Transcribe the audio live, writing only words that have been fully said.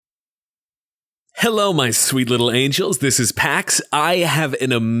Hello, my sweet little angels. This is Pax. I have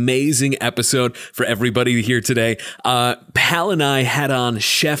an amazing episode for everybody here today. Pal and I had on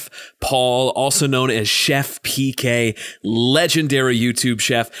Chef Paul, also known as Chef PK, legendary YouTube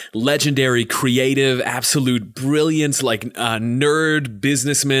chef, legendary creative, absolute brilliance, like nerd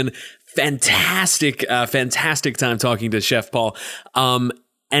businessman. Fantastic time talking to Chef Paul.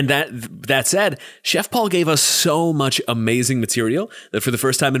 And that said, Chef Paul gave us so much amazing material that for the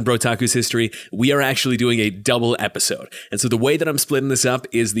first time in Brotaku's history, we are actually doing a double episode. And so the way that I'm splitting this up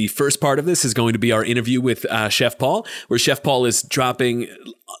is the first part of this is going to be our interview with Chef Paul, where Chef Paul is dropping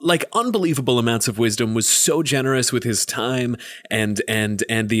like unbelievable amounts of wisdom, was so generous with his time and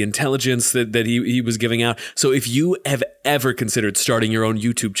the intelligence that he was giving out. So if you have ever considered starting your own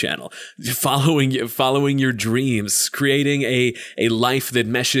YouTube channel, following your dreams, creating a life that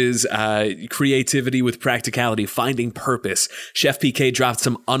meshes creativity with practicality, finding purpose, Chef PK dropped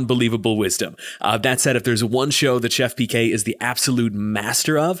some unbelievable wisdom. That said, if there's one show that Chef PK is the absolute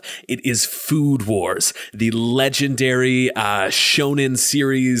master of, it is Food Wars, the legendary shonen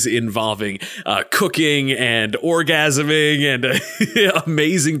series involving cooking and orgasming and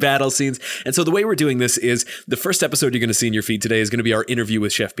amazing battle scenes. And so the way we're doing this is the first episode you're going to see in your feed today is going to be our interview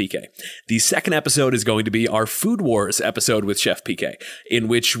with Chef PK. The second episode is going to be our Food Wars episode with Chef PK, in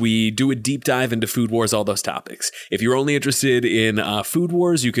which we do a deep dive into Food Wars, all those topics. If you're only interested in Food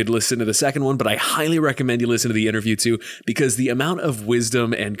Wars, you could listen to the second one, but I highly recommend you listen to the interview too, because the amount of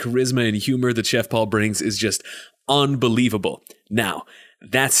wisdom and charisma and humor that Chef Paul brings is just unbelievable. Now,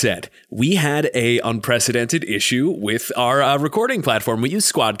 that said, we had a unprecedented issue with our recording platform. We use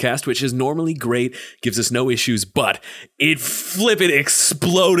Squadcast, which is normally great, gives us no issues, but it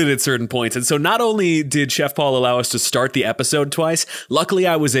exploded at certain points. And so not only did Chef Paul allow us to start the episode twice, luckily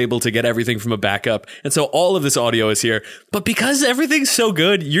I was able to get everything from a backup. And so all of this audio is here. But because everything's so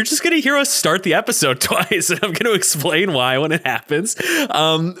good, you're just going to hear us start the episode twice. And I'm going to explain why when it happens.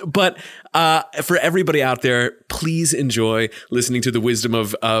 But for everybody out there, please enjoy listening to the wisdom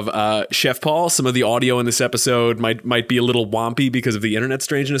of Chef Paul. Some of the audio in this episode might be a little wompy because of the internet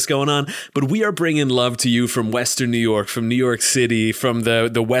strangeness going on, but we are bringing love to you from Western New York, from New York City, from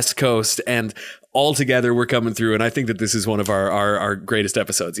the West Coast, and all together we're coming through. And I think that this is one of our greatest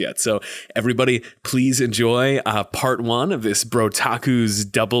episodes yet. So everybody, please enjoy part one of this Brotaku's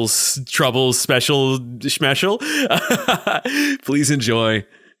Double Trouble special schmeshel. Please enjoy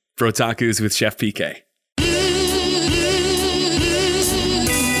Brotaku's with Chef PK.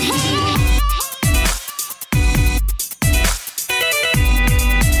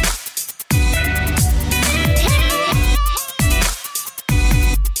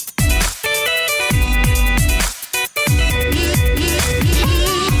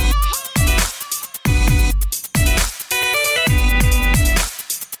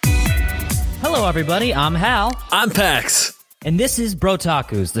 Hello, everybody. I'm Hal. I'm Pax. And this is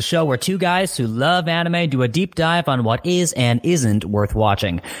Brotaku's, the show where two guys who love anime do a deep dive on what is and isn't worth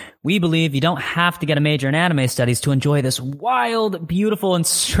watching. We believe you don't have to get a major in anime studies to enjoy this wild, beautiful, and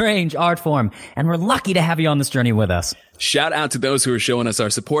strange art form. And we're lucky to have you on this journey with us. Shout out to those who are showing us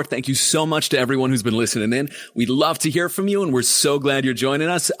our support. Thank you so much to everyone who's been listening in. We'd love to hear from you, and we're so glad you're joining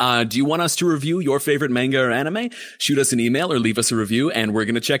us. Do you want us to review your favorite manga or anime? Shoot us an email or leave us a review, and we're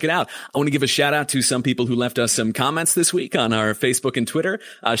going to check it out. I want to give a shout out to some people who left us some comments this week on our Facebook and Twitter.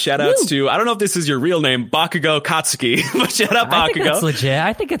 Shout outs to, I don't know if this is your real name, Bakugo Katsuki, but shout out Bakugo. I think that's legit.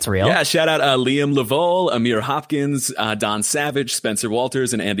 I think it's real. Yeah, shout out Liam Lavole, Amir Hopkins, Don Savage, Spencer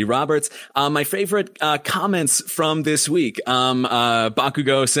Walters, and Andy Roberts. My favorite comments from this week,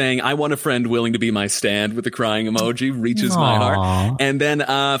 Bakugo saying, "I want a friend willing to be my stand," with the crying emoji, reaches my heart. And then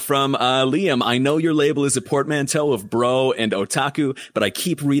from Liam, "I know your label is a portmanteau of bro and otaku, but I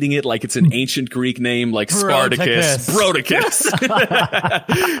keep reading it like it's an ancient Greek name like Spartacus. Brodicus."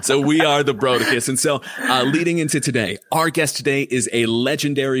 So we are the Brodicus. And so leading into today, our guest today is a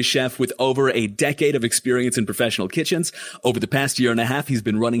legendary chef with over a decade of experience in professional kitchens. Over the past year and a half, he's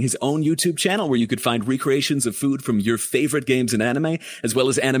been running his own YouTube channel where you could find recreations of food from your favorite games and anime, as well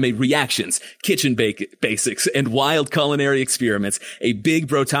as anime reactions, kitchen basics, and wild culinary experiments. A big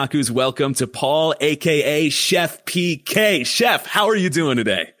Brotaku's welcome to Paul, aka Chef PK. Chef, how are you doing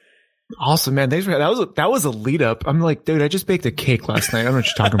today? Awesome, man. Thanks for that was a lead up. I'm like, dude, I just baked a cake last night. I don't know what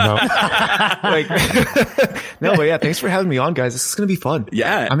you're talking about. No, but yeah, thanks for having me on, guys. This is going to be fun.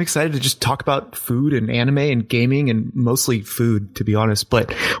 Yeah. I'm excited to just talk about food and anime and gaming and mostly food, to be honest,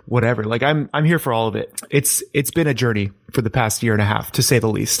 but whatever. Like I'm here for all of it. It's been a journey for the past year and a half, to say the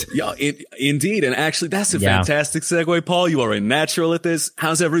least. Yeah, indeed. And actually, that's a fantastic segue, Paul. You are a natural at this.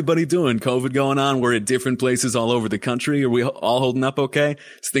 How's everybody doing? COVID going on. We're at different places all over the country. Are we all holding up okay?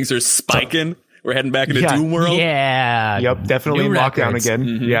 So things are spiking. We're heading back into Yeah. Doom World. Yeah. Yep, definitely New in lockdown records.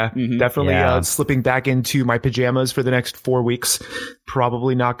 again. Yeah, definitely Yeah. slipping back into my pajamas for the next 4 weeks.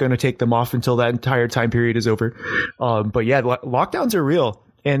 Probably not going to take them off until that entire time period is over. But yeah, lockdowns are real.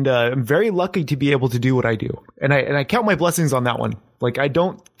 And I'm very lucky to be able to do what I do. And I count my blessings on that one. Like, I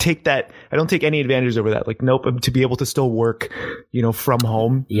don't take any advantage over that. Like, nope, to be able to still work, from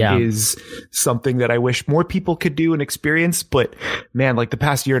home is something that I wish more people could do and experience. But man, like the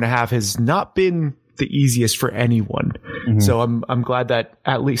past year and a half has not been the easiest for anyone. So I'm glad that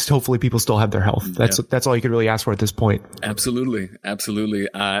at least hopefully people still have their health. That's all you could really ask for at this point. Absolutely.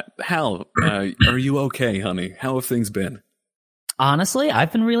 Hal, are you okay, honey? How have things been? Honestly,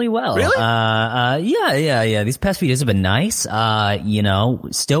 I've been really well. Really? Yeah. These past few days have been nice.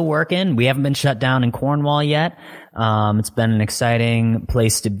 Still working. We haven't been shut down in Cornwall yet. It's been an exciting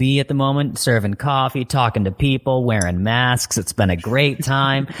place to be at the moment, serving coffee, talking to people, wearing masks. It's been a great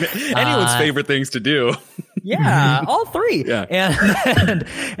time. Anyone's favorite things to do. Yeah, all three. Yeah.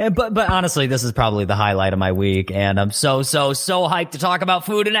 But honestly, this is probably the highlight of my week, and I'm so hyped to talk about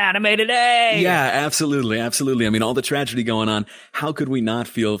food and anime today. Yeah, absolutely. I mean, all the tragedy going on. How could we not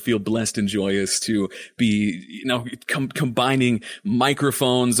feel blessed and joyous to be, combining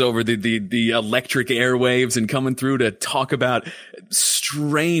microphones over the electric airwaves and coming through to talk about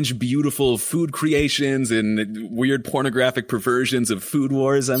strange, beautiful food creations and weird pornographic perversions of Food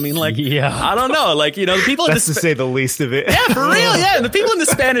Wars. I mean, like, I don't know, like, the people in That's to say the least of it. Yeah, for real. Yeah, the people in the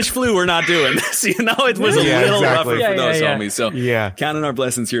Spanish flu were not doing this. It was a little rougher for those homies. So counting our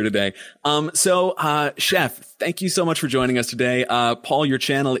blessings here today. Chef, thank you so much for joining us today. Paul, your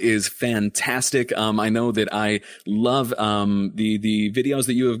channel is fantastic. I know that I love the videos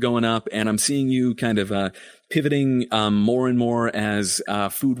that you have going up, and I'm seeing you kind of pivoting more and more as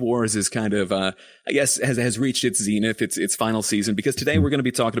Food Wars is kind of I guess has reached its zenith, its final season, because today we're going to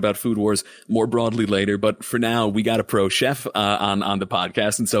be talking about Food Wars more broadly later, but for now we got a pro chef on the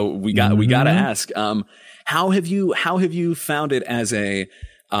podcast, and so we got to ask, how have you found it as a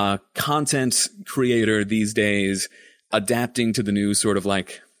content creator these days, adapting to the new sort of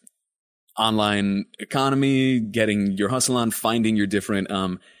like online economy, getting your hustle on, finding your different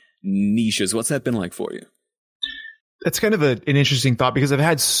niches? What's that been like for you? That's kind of an interesting thought, because I've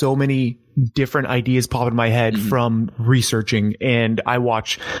had so many different ideas pop in my head from researching, and I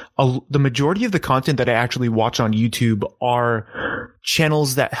watch the majority of the content that I actually watch on YouTube are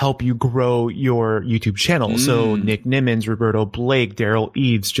channels that help you grow your YouTube channel. So Nick Nimmons, Roberto Blake, Daryl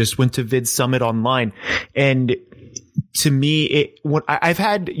Eves just went to Vid Summit Online, and to me, I've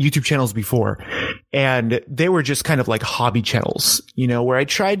had YouTube channels before, and they were just kind of like hobby channels, where I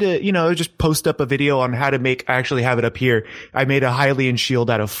tried to, just post up a video on how to make, I actually have it up here. I made a Hylian shield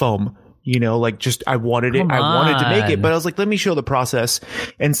out of foam, I wanted to make it, but I was like, let me show the process.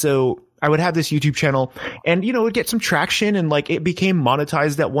 And so I would have this YouTube channel, and, it would get some traction, and like it became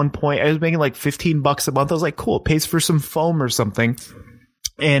monetized at one point. I was making like $15 a month. I was like, cool, it pays for some foam or something.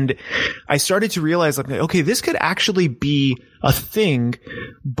 And I started to realize, like, okay, this could actually be a thing,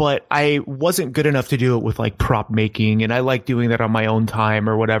 but I wasn't good enough to do it with like prop making, and I like doing that on my own time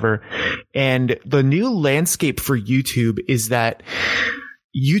or whatever. And the new landscape for YouTube is that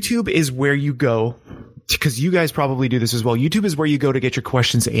YouTube is where you go, because you guys probably do this as well. YouTube is where you go to get your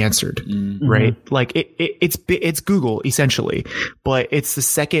questions answered, right? Like it's Google essentially, but it's the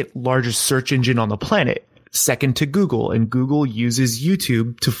second largest search engine on the planet, second to Google, and Google uses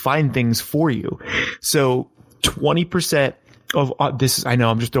YouTube to find things for you. So 20% of this, I know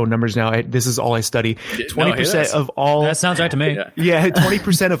I'm just throwing numbers now. This is all I study. 20% of all. That sounds right to me. Yeah.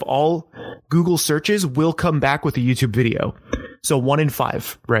 20% of all Google searches will come back with a YouTube video. So 1 in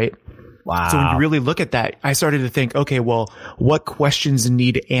 5, right? Wow. So when you really look at that, I started to think, okay, well, what questions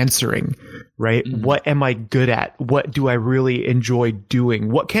need answering, right? What am I good at? What do I really enjoy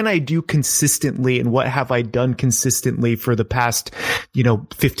doing? What can I do consistently? And what have I done consistently for the past,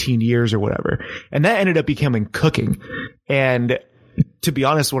 15 years or whatever? And that ended up becoming cooking. And to be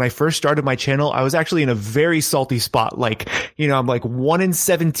honest, when I first started my channel, I was actually in a very salty spot. Like, I'm like 1 in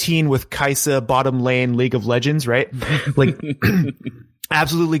 17 with Kaisa bottom lane League of Legends, right? Like,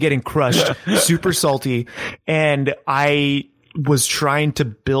 absolutely getting crushed, super salty. And I was trying to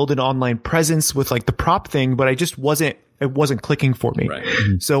build an online presence with like the prop thing, but it wasn't clicking for me. Right.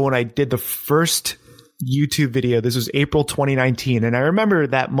 So when I did the first YouTube video, this was April 2019. And I remember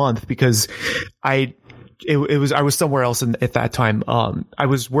that month because I was somewhere else at that time. I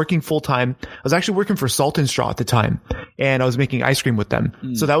was working full time. I was actually working for Salt and Straw at the time, and I was making ice cream with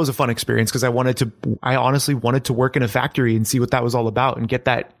them. So that was a fun experience, because I honestly wanted to work in a factory and see what that was all about and get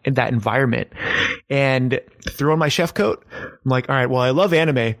that in that environment. And threw on my chef coat. I'm like, all right, well, I love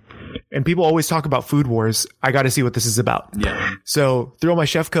anime, and people always talk about Food Wars. I got to see what this is about. Yeah. So threw on my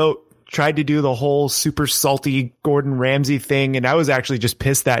chef coat, tried to do the whole super salty Gordon Ramsay thing. And I was actually just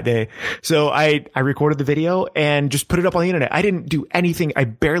pissed that day. So I recorded the video and just put it up on the internet. I didn't do anything. I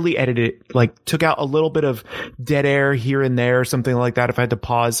barely edited it, like took out a little bit of dead air here and there, something like that if I had to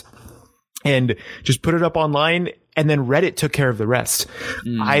pause, and just put it up online. And then Reddit took care of the rest.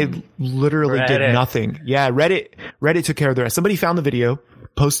 I literally did nothing. Yeah. Reddit took care of the rest. Somebody found the video,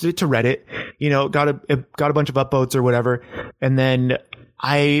 posted it to Reddit, got a bunch of upvotes or whatever. And then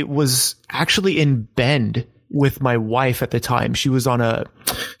I was actually in Bend with my wife at the time. She was on a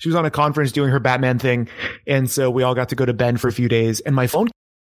conference doing her Batman thing. And so we all got to go to Bend for a few days, and my phone.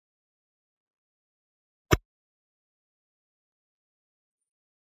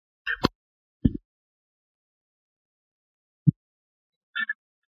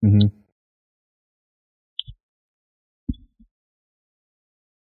 Mm-hmm.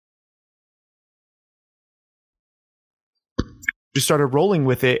 Just started rolling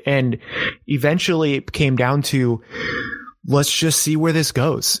with it, and eventually it came down to, let's just see where this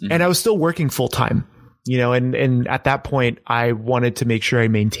goes. And I was still working full time, and at that point I wanted to make sure I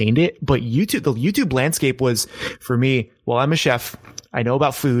maintained it. But the YouTube landscape was, for me, well, I'm a chef. I know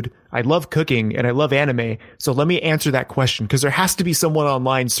about food. I love cooking and I love anime. So let me answer that question, because there has to be someone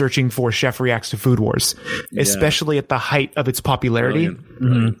online searching for Chef Reacts to Food Wars, especially at the height of its popularity.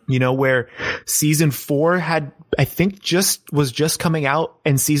 Brilliant. Where season 4 was just coming out,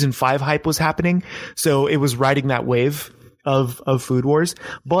 and season 5 hype was happening. So it was riding that wave of Food Wars,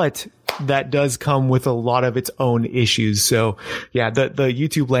 but that does come with a lot of its own issues. So yeah, the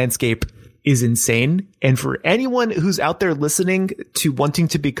YouTube landscape is insane. And for anyone who's out there listening to wanting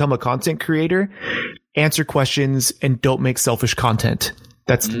to become a content creator, answer questions and don't make selfish content.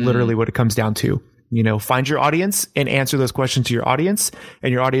 That's literally what it comes down to. Find your audience and answer those questions to your audience,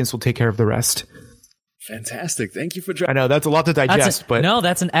 and your audience will take care of the rest. Fantastic. Thank you for I know that's a lot to digest, but no,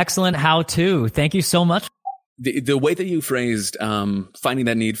 that's an excellent how-to. Thank you so much. The way that you phrased finding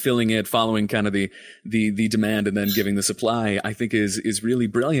that need, filling it, following kind of the demand, and then giving the supply, I think is really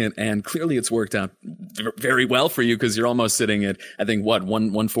brilliant. And clearly it's worked out very well for you, because you're almost sitting at, I think,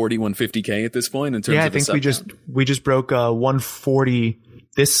 140, 150K at this point in terms of I think we just broke 140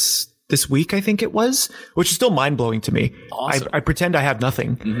 this week, I think it was, which is still mind blowing to me. Awesome. I pretend I have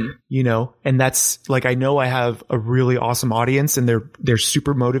nothing, and that's like, I know I have a really awesome audience, and they're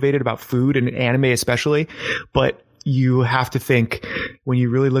super motivated about food and anime especially, but you have to think, when you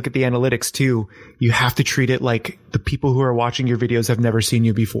really look at the analytics too, you have to treat it like the people who are watching your videos have never seen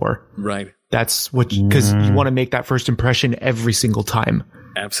you before. Right. That's because you want to make that first impression every single time.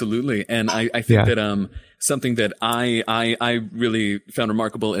 Absolutely. And I think that something that I really found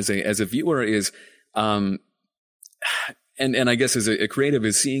remarkable as a viewer is and I guess as a creative,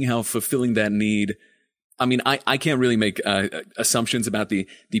 is seeing how fulfilling that need. I mean, I can't really make assumptions about the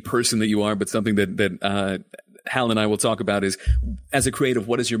person that you are, but something that Hal and I will talk about is, as a creative,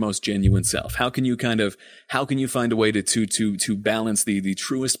 what is your most genuine self? How can you find a way to balance the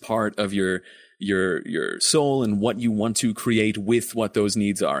truest part of your soul and what you want to create with what those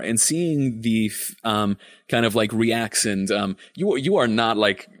needs are, and seeing the kind of like reacts, and you are not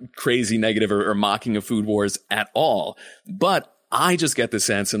like crazy negative or mocking of Food Wars at all, but I just get the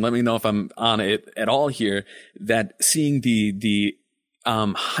sense, and let me know if I'm on it at all here, that seeing the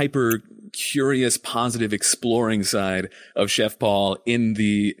hyper curious, positive, exploring side of Chef Paul in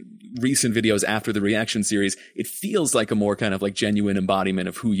the recent videos after the reaction series, it feels like a more kind of like genuine embodiment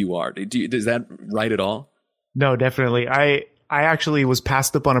of who you are. Is that right at all? No, definitely. I actually was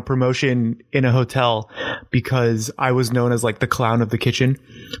passed up on a promotion in a hotel because I was known as like the clown of the kitchen,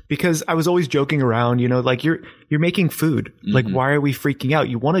 because I was always joking around, like you're making food. Like, why are we freaking out?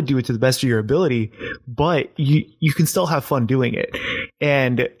 You want to do it to the best of your ability, but you can still have fun doing it.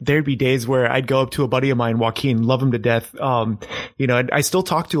 And there'd be days where I'd go up to a buddy of mine, Joaquin, love him to death. I still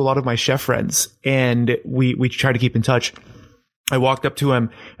talk to a lot of my chef friends, and we try to keep in touch. I walked up to him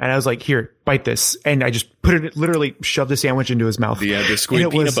and I was like, "Here, bite this," and I just literally shoved the sandwich into his mouth. The squid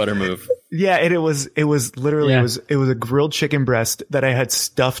peanut butter move. Yeah, and it was literally it was a grilled chicken breast that I had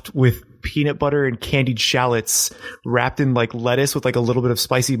stuffed with peanut butter and candied shallots, wrapped in like lettuce with like a little bit of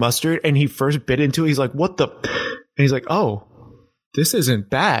spicy mustard. And he first bit into it, he's like, "What the?" And he's like, "Oh, this isn't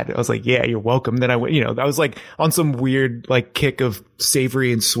bad." I was like, "Yeah, you're welcome." Then I went, I was like on some weird like kick of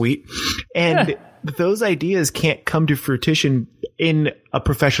savory and sweet, and those ideas can't come to fruition in a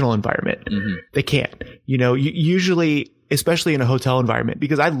professional environment. They can't. Usually especially in a hotel environment,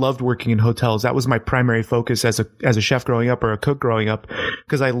 because I loved working in hotels. That was my primary focus as a chef growing up, or a cook growing up,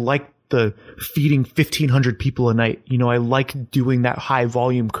 because I liked the feeding 1,500 people a night. You know, I like doing that high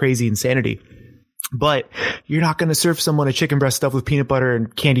volume, crazy insanity. But you're not going to serve someone a chicken breast stuffed with peanut butter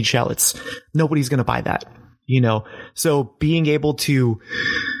and candied shallots. Nobody's going to buy that, you know? So being able to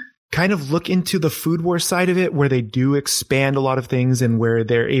kind of look into the food war side of it, where they do expand a lot of things and where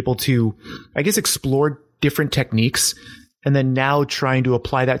they're able to, I guess, explore different techniques. And then now trying to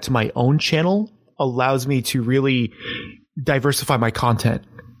apply that to my own channel allows me to really diversify my content,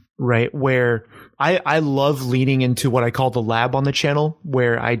 right? Where I love leaning into what I call the lab on the channel,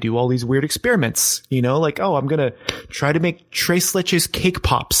 where I do all these weird experiments, you know, like, oh, I'm going to try to make Tres Leches cake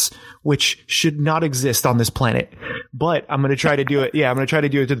pops, which should not exist on this planet, but I'm going to try to do it. Yeah, I'm going to try to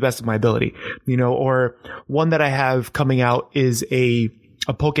do it to the best of my ability, you know. Or one that I have coming out is a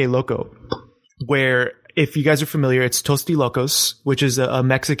Poke Loco, where, if you guys are familiar, it's Tosti Locos, which is a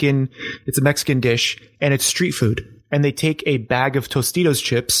Mexican dish, and it's street food. And they take a bag of Tostitos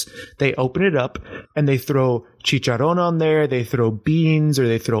chips, they open it up, and they throw chicharron on there, they throw beans, or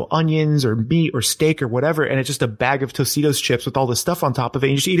they throw onions, or meat, or steak, or whatever, and it's just a bag of Tostitos chips with all this stuff on top of it,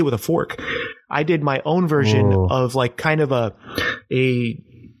 and you just eat it with a fork. I did my own version of like kind of a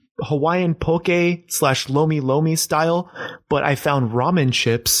Hawaiian poke / lomi style, but I found ramen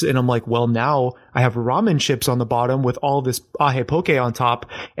chips, and I'm like, well, now I have ramen chips on the bottom with all this ahe poke on top,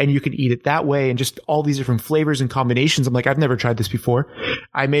 and you can eat it that way, and just all these different flavors and combinations. I'm like, I've never tried this before.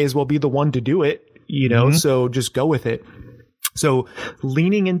 I may as well be the one to do it, you know, so just go with it. So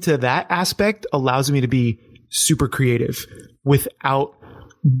leaning into that aspect allows me to be super creative without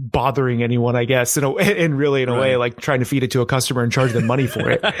bothering anyone, I guess, and really in a way, like trying to feed it to a customer and charge them money for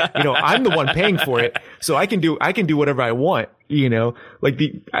it. You know, I'm the one paying for it, so I can do whatever I want. You know, like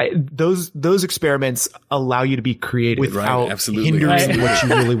those experiments allow you to be creative without hindering what you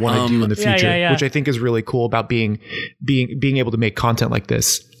really want to do in the future, which I think is really cool about being able to make content like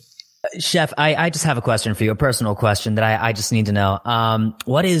this. Chef, I just have a question for you, a personal question that I just need to know.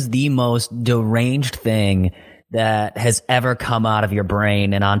 What is the most deranged thing that has ever come out of your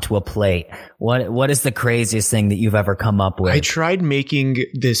brain and onto a plate? What is the craziest thing that you've ever come up with? I tried making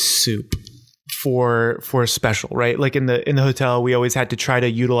this soup for a special, right? Like in the hotel, we always had to try to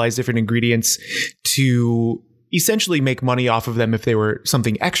utilize different ingredients to essentially make money off of them if they were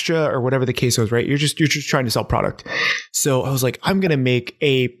something extra or whatever the case was, right? You're just trying to sell product. So I was like, I'm going to make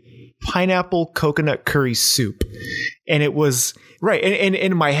a pineapple coconut curry soup. And it was right. And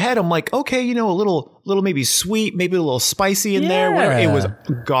in my head, I'm like, okay, you know, a little maybe sweet, maybe a little spicy in there. Whatever. It was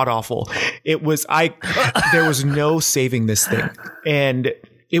god awful. There was no saving this thing. And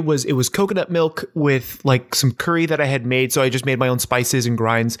it was coconut milk with like some curry that I had made. So I just made my own spices and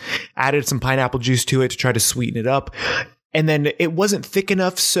grinds, added some pineapple juice to it to try to sweeten it up. And then it wasn't thick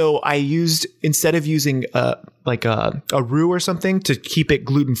enough, so I used, instead of using like a roux or something to keep it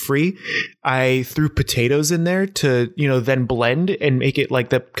gluten free, I threw potatoes in there to, you know, then blend and make it like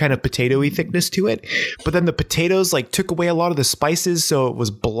the kind of potatoey thickness to it. But then the potatoes like took away a lot of the spices, so it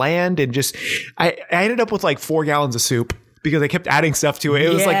was bland, and just I ended up with like 4 gallons of soup, because I kept adding stuff to it. It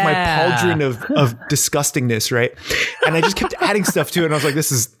was like my pauldron of disgustingness, right? And I just kept adding stuff to it. And I was like,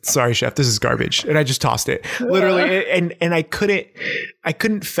 sorry, chef, this is garbage. And I just tossed it, literally. And I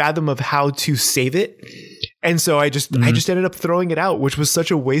couldn't fathom of how to save it. And so I just ended up throwing it out, which was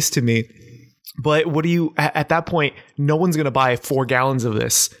such a waste to me. But at that point, no one's going to buy 4 gallons of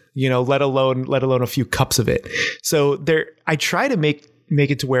this, you know, let alone a few cups of it. So I try to make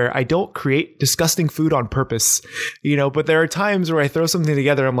it to where I don't create disgusting food on purpose, you know, but there are times where I throw something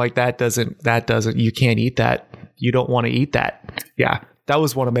together. I'm like, that doesn't, you can't eat that. You don't want to eat that. Yeah. That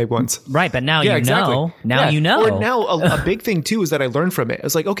was one of my ones. Right. But now you know. Or now a big thing too is that I learned from it.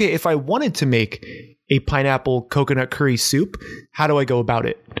 It's like, okay, if I wanted to make a pineapple coconut curry soup, how do I go about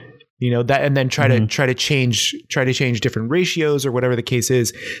it? You know, that, and then try to change different ratios or whatever the case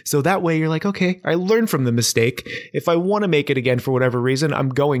is. So that way you're like, okay, I learned from the mistake. If I want to make it again for whatever reason, I'm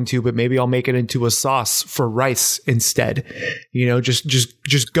going to, but maybe I'll make it into a sauce for rice instead. You know,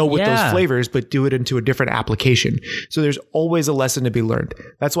 just go with those flavors, but do it into a different application. So there's always a lesson to be learned.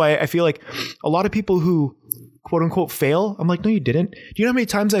 That's why I feel like a lot of people who quote unquote fail, I'm like, no, you didn't. Do you know how many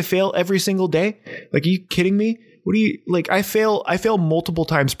times I fail every single day? Like, are you kidding me? What do you like? I fail multiple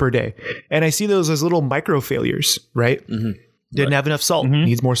times per day, and I see those as little micro failures, right? Mm-hmm. Didn't have enough salt.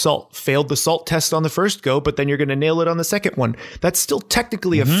 Needs more salt. Failed the salt test on the first go, but then you're going to nail it on the second one. That's still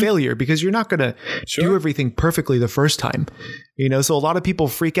technically a failure because you're not going to do everything perfectly the first time. So a lot of people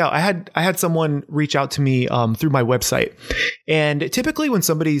freak out. I had someone reach out to me through my website. And typically when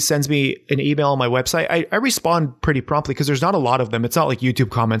somebody sends me an email on my website, I respond pretty promptly because there's not a lot of them. It's not like YouTube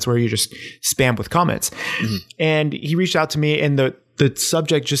comments where you just spam with comments. And he reached out to me and the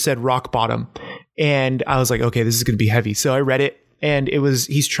subject just said rock bottom. And I was like, okay, this is going to be heavy. So I read it and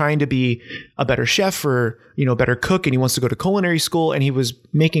he's trying to be a better chef or, better cook. And he wants to go to culinary school and he was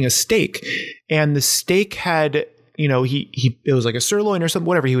making a steak and the steak had, it was like a sirloin or something,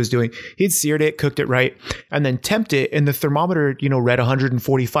 whatever he was doing. He'd seared it, cooked it right, and then temped it. And the thermometer, read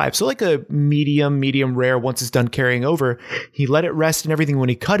 145. So like a medium rare once it's done carrying over. He let it rest and everything. When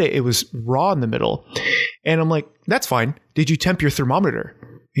he cut it, it was raw in the middle. And I'm like, that's fine. Did you temp your thermometer?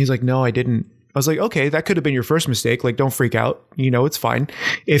 He's like, no, I didn't. I was like, okay, that could have been your first mistake. Like, don't freak out. It's fine.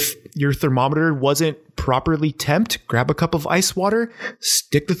 If your thermometer wasn't properly temped, grab a cup of ice water,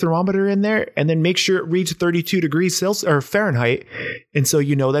 stick the thermometer in there, and then make sure it reads 32 degrees Celsius or Fahrenheit. And so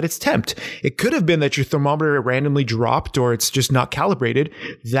you know that it's temped. It could have been that your thermometer randomly dropped or it's just not calibrated.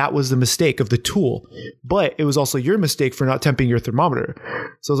 That was the mistake of the tool. But it was also your mistake for not temping your thermometer.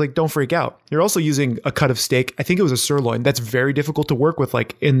 So I was like, don't freak out. You're also using a cut of steak. I think it was a sirloin. That's very difficult to work with,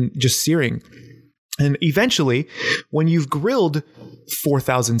 like in just searing. And eventually, when you've grilled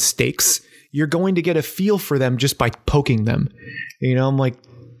 4,000 steaks, you're going to get a feel for them just by poking them. I'm like,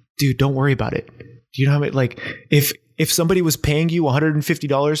 dude, don't worry about it. Do you know how many, like, if somebody was paying you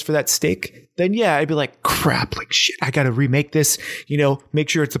 $150 for that steak, then yeah, I'd be like, crap, like shit, I got to remake this, make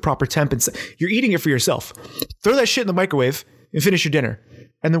sure it's the proper temp. And you're eating it for yourself. Throw that shit in the microwave and finish your dinner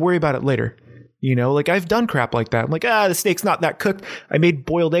and then worry about it later. Like I've done crap like that. I'm like, the steak's not that cooked. I made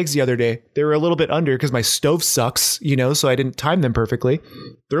boiled eggs the other day. They were a little bit under because my stove sucks, so I didn't time them perfectly.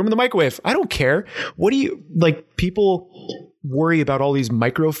 Throw them in the microwave. I don't care. What do you, like, people worry about all these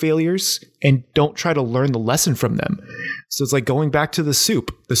micro failures and don't try to learn the lesson from them. So it's like going back to the soup.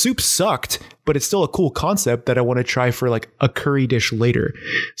 The soup sucked, but it's still a cool concept that I want to try for like a curry dish later.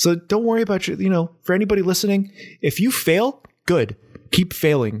 So don't worry about for anybody listening, if you fail, good. Keep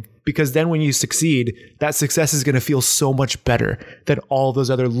failing. Because then when you succeed, that success is going to feel so much better than all those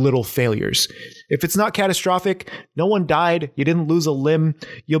other little failures. If it's not catastrophic, no one died, you didn't lose a limb,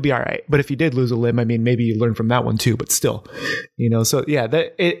 you'll be all right. But if you did lose a limb, I mean, maybe you learn from that one too, but still, so yeah,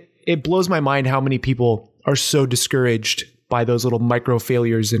 it blows my mind how many people are so discouraged by those little micro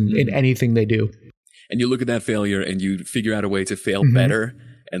failures in anything they do. And you look at that failure and you figure out a way to fail better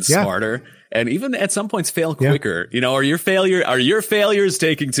and smarter. And even at some points fail quicker, are your failures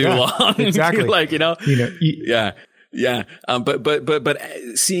taking too long? Exactly. Yeah. But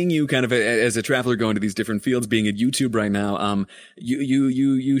seeing you kind of as a traveler going to these different fields, being at YouTube right now,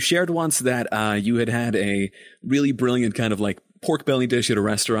 you shared once that, you had a really brilliant kind of like pork belly dish at a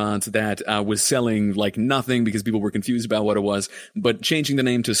restaurant that was selling like nothing because people were confused about what it was, but changing the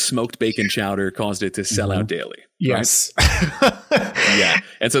name to smoked bacon chowder caused it to sell out daily. Yes. Right? Yeah.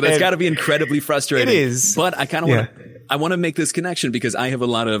 And so that's got to be incredibly frustrating. It is. But I kind of want to make this connection because I have a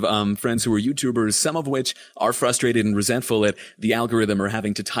lot of friends who are YouTubers, some of which are frustrated and resentful at the algorithm or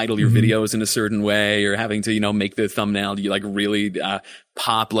having to title your videos in a certain way or having to, make the thumbnail like really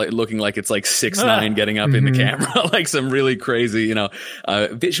pop, like looking like it's like 6ix9ine getting up in the camera, like some really crazy,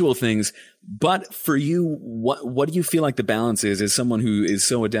 visual things. But for you, what do you feel like the balance is as someone who is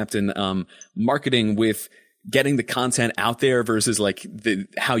so adept in marketing with getting the content out there versus like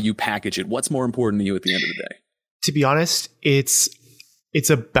how you package it? What's more important to you at the end of the day? To be honest, it's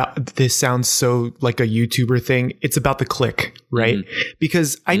about, this sounds so like a YouTuber thing. It's about the click, right?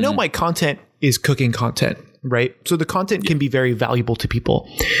 Because I know my content is cooking content, right? So the content can be very valuable to people,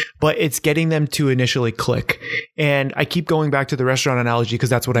 but it's getting them to initially click. And I keep going back to the restaurant analogy because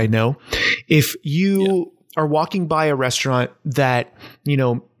that's what I know. If you are walking by a restaurant that,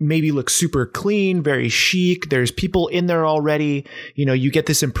 maybe looks super clean, very chic, there's people in there already, you get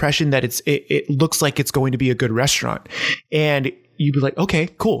this impression that it looks like it's going to be a good restaurant. And you'd be like, okay,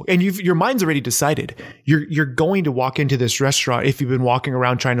 cool. And your mind's already decided. You're going to walk into this restaurant if you've been walking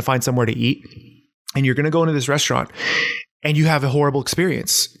around trying to find somewhere to eat, and you're going to go into this restaurant and you have a horrible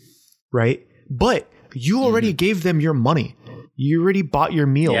experience, right? But you already gave them your money. You already bought your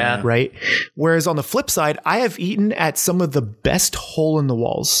meal, right? Whereas on the flip side, I have eaten at some of the best hole in the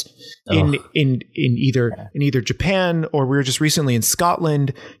walls in either Japan, or we were just recently in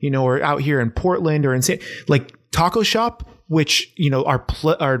Scotland, or out here in Portland or in like taco shop. which, you know, are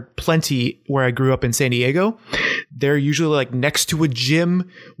plenty where I grew up in San Diego. They're usually like next to a gym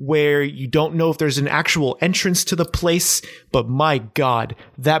where you don't know if there's an actual entrance to the place, but my God,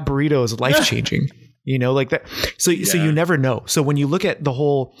 that burrito is life changing. You know, like that. So you never know. So when you look at the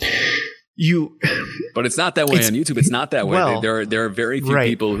whole, but it's not that way on YouTube. It's not that way. Well, there are very few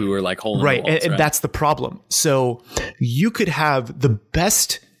people who are like hole in the walls, and that's the problem. So you could have the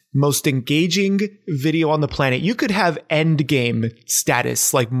best, most engaging video on the planet. You could have Endgame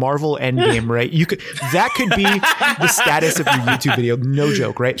status, like Marvel Endgame, right? That could be the status of your YouTube video. No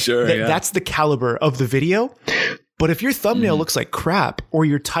joke, right? Sure. That's the caliber of the video. But if your thumbnail looks like crap, or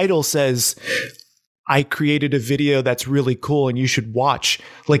your title says, I created a video that's really cool and you should watch,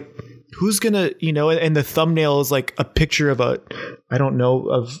 like, who's gonna, you know, and the thumbnail is like a picture of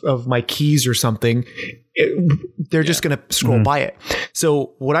of my keys or something. They're just gonna scroll by it.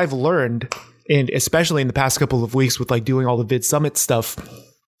 So what I've learned, and especially in the past couple of weeks with like doing all the Vid Summit stuff,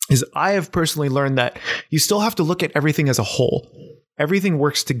 is I have personally learned that you still have to look at everything as a whole. Everything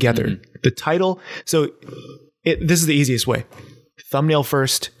works together. The title. So this is the easiest way. Thumbnail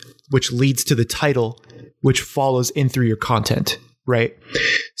first, which leads to the title, which follows in through your content. Right.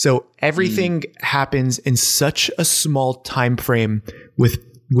 So everything happens in such a small time frame with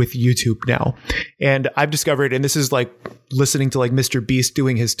YouTube now. And I've discovered, and this is like listening to like Mr. Beast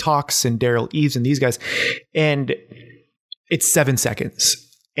doing his talks and Daryl Eves and these guys, and it's 7 seconds.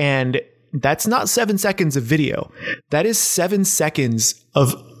 And that's not 7 seconds of video. That is 7 seconds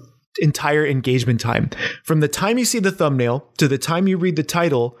of entire engagement time. From the time you see the thumbnail to the time you read the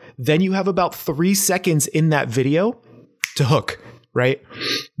title, then you have about 3 seconds in that video to hook. Right?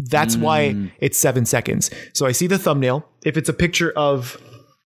 That's why it's 7 seconds. So I see the thumbnail. If it's a picture of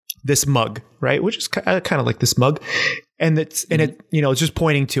this mug, right? Which is kind of like this mug. And it's you know, it's just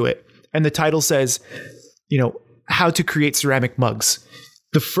pointing to it. And the title says, you know, how to create ceramic mugs.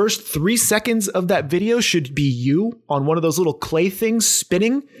 The first 3 seconds of that video should be you on one of those little clay things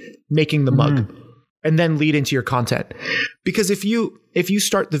spinning, making the mug. And then lead into your content. Because if you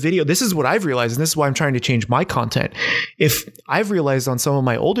start the video, this is what I've realized, and this is why I'm trying to change my content. If I've realized on some of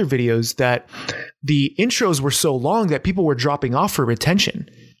my older videos that the intros were so long that people were dropping off for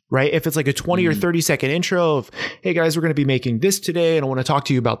retention, right? If it's like a 20 or 30 second intro of, hey guys, we're going to be making this today and I want to talk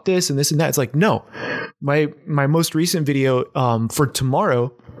to you about this and this and that. It's like, no, my most recent video for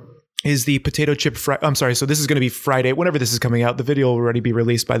tomorrow is the potato chip I'm sorry. So this is going to be Friday, whenever this is coming out. The video will already be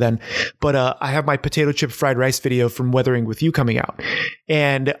released by then. But I have my potato chip fried rice video from Weathering with You coming out.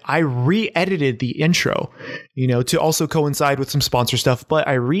 And I re-edited the intro, you know, to also coincide with some sponsor stuff. But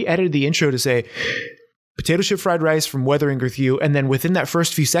I re-edited the intro to say, potato chip fried rice from Weathering with You. And then within that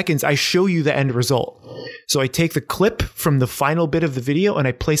first few seconds, I show you the end result. So I take the clip from the final bit of the video and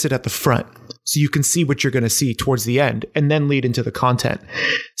I place it at the front. So you can see what you're going to see towards the end and then lead into the content.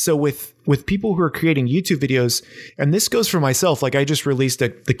 So with people who are creating YouTube videos, and this goes for myself, like I just released the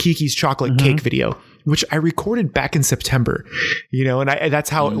Kiki's chocolate cake video, which I recorded back in September, you know, and that's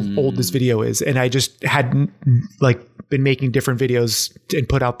how old this video is. And I just hadn't like been making different videos and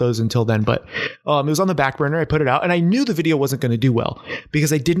put out those until then. But it was on the back burner. I put it out and I knew the video wasn't going to do well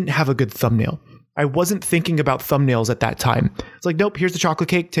because I didn't have a good thumbnail. I wasn't thinking about thumbnails at that time. It's like, nope, here's the chocolate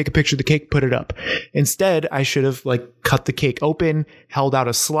cake. Take a picture of the cake, put it up. Instead, I should have like cut the cake open, held out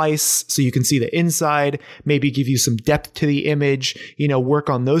a slice so you can see the inside, maybe give you some depth to the image, you know, work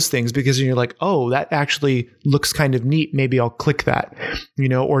on those things because you're like, oh, that actually looks kind of neat. Maybe I'll click that, you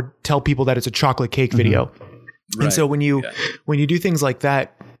know, or tell people that it's a chocolate cake video. Right. And so when you do things like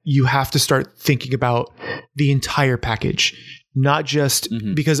that, you have to start thinking about the entire package. Not just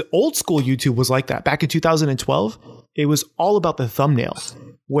because old school YouTube was like that. Back in 2012, it was all about the thumbnail,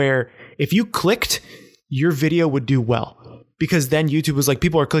 where if you clicked, your video would do well. Because then YouTube was like,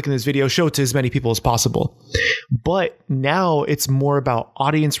 people are clicking this video, show it to as many people as possible. But now it's more about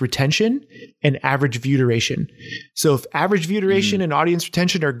audience retention and average view duration. So if average view duration and audience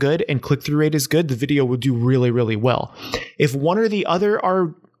retention are good and click-through rate is good, the video will do really, really well. If one or the other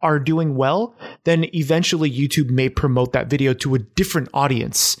are doing well, then eventually YouTube may promote that video to a different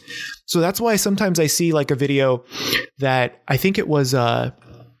audience. So that's why sometimes I see like a video that I think it was, what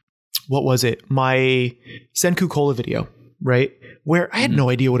was it? My Senku Cola video, right? Where I had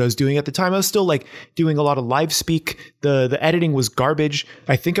no idea what I was doing at the time. I was still like doing a lot of live speak. The editing was garbage.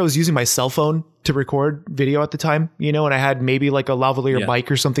 I think I was using my cell phone to record video at the time, you know, and I had maybe like a lavalier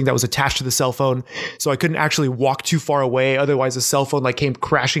mic or something that was attached to the cell phone. So I couldn't actually walk too far away. Otherwise the cell phone like came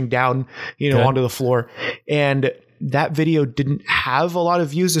crashing down, you know, onto the floor. And that video didn't have a lot of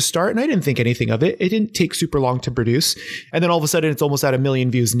views to start, and I didn't think anything of it. It didn't take super long to produce. And then all of a sudden it's almost at 1 million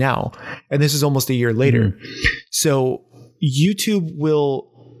views now. And this is almost a year later. So YouTube will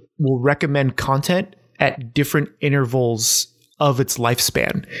recommend content at different intervals of its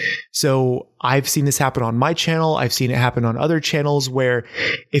lifespan. So I've seen this happen on my channel. I've seen it happen on other channels where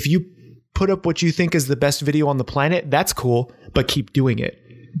if you put up what you think is the best video on the planet, that's cool, but keep doing it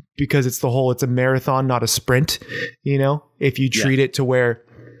because it's a marathon, not a sprint. You know, if you treat it to where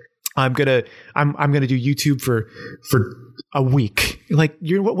I'm gonna do YouTube for a week, like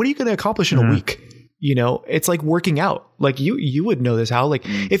what are you gonna accomplish in a week? You know, it's like working out. Like you would know this, Hal. Like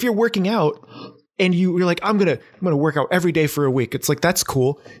if you're working out and you're like, I'm gonna work out every day for a week. It's like, that's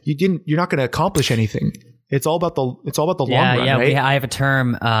cool. You're not gonna accomplish anything. It's all about the long run, right? I have a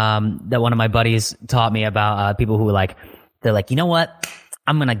term that one of my buddies taught me about people who they're like, you know what?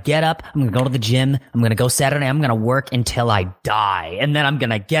 I'm going to get up. I'm going to go to the gym. I'm going to go Saturday. I'm going to work until I die. And then I'm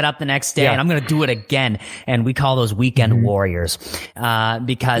going to get up the next day and I'm going to do it again. And we call those weekend warriors,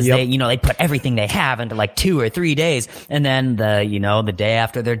 because they put everything they have into like 2 or 3 days. And then the day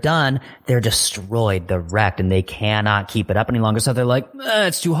after they're done, they're destroyed, they're wrecked, and they cannot keep it up any longer. So they're like,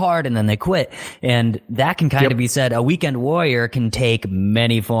 it's too hard. And then they quit. And that can kind of be said. A weekend warrior can take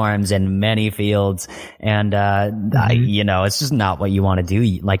many forms and many fields. And, it's just not what you want to do.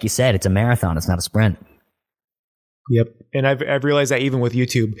 Like you said, it's a marathon. It's not a sprint. Yep. And I've realized that even with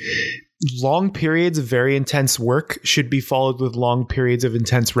YouTube, long periods of very intense work should be followed with long periods of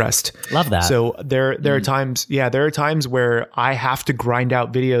intense rest. Love that. So there are times where I have to grind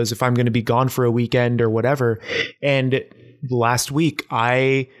out videos if I'm going to be gone for a weekend or whatever. And last week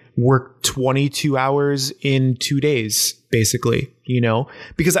I worked 22 hours in 2 days, basically,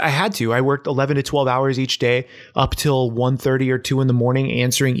 because I had to. I worked 11 to 12 hours each day up till 1:30 or 2 in the morning,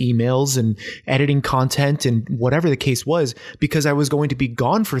 answering emails and editing content and whatever the case was, because I was going to be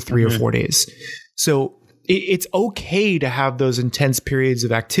gone for 3 or 4 days. So it's okay to have those intense periods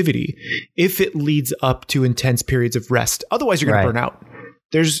of activity if it leads up to intense periods of rest. Otherwise, you're going to burn out.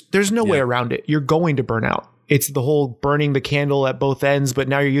 There's no way around it. You're going to burn out. It's the whole burning the candle at both ends, but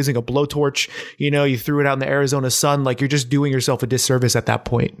now you're using a blowtorch. You threw it out in the Arizona sun. Like, you're just doing yourself a disservice at that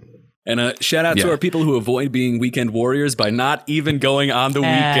point. And shout out to our people who avoid being weekend warriors by not even going on the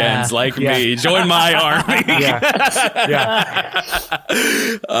weekends, like me. Join my army.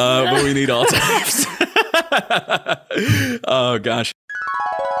 But we need all types. Oh, gosh.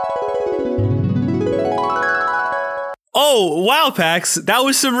 Oh, wow, Pax. That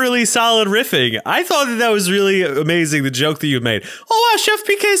was some really solid riffing. I thought that was really amazing, the joke that you made. Oh, wow, Chef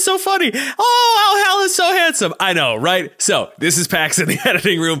PK is so funny. Oh, wow, Hal is so handsome. I know, right? So, this is Pax in the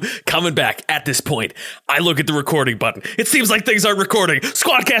editing room coming back. At this point, I look at the recording button. It seems like things aren't recording.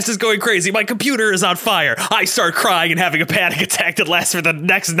 Squadcast is going crazy. My computer is on fire. I start crying and having a panic attack that lasts for the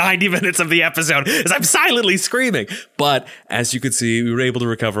next 90 minutes of the episode as I'm silently screaming. But, as you can see, we were able to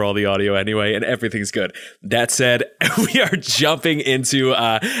recover all the audio anyway, and everything's good. That said, we are jumping into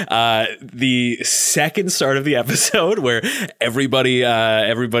the second start of the episode where everybody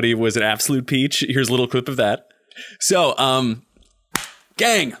was an absolute peach. Here's a little clip of that. So,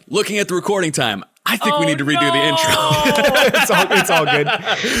 gang, looking at the recording time, I think we need to redo the intro. It's all good.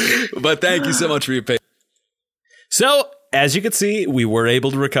 But thank you so much for your patience. So, as you can see, we were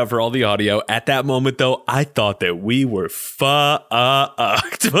able to recover all the audio. At that moment, though, I thought that we were fucked.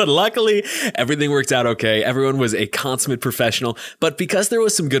 But luckily, everything worked out okay. Everyone was a consummate professional. But because there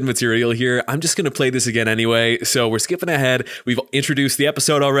was some good material here, I'm just going to play this again anyway. So we're skipping ahead. We've introduced the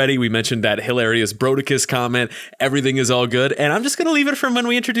episode already. We mentioned that hilarious Brodicus comment. Everything is all good. And I'm just going to leave it from when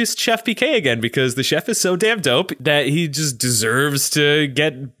we introduced Chef PK again, because the chef is so damn dope that he just deserves to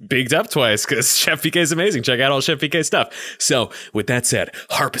get bigged up twice, because Chef PK is amazing. Check out all Chef PK stuff. So, with that said,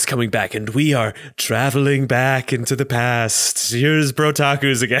 Harp is coming back, and we are traveling back into the past. Here's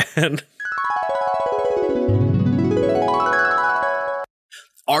Brotakus again.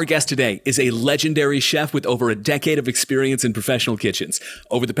 Our guest today is a legendary chef with over a decade of experience in professional kitchens.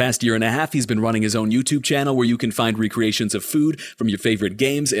 Over the past year and a half, he's been running his own YouTube channel where you can find recreations of food from your favorite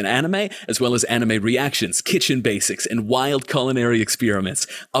games and anime, as well as anime reactions, kitchen basics, and wild culinary experiments.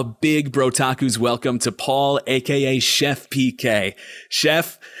 A big Brotaku's welcome to Paul, aka Chef PK.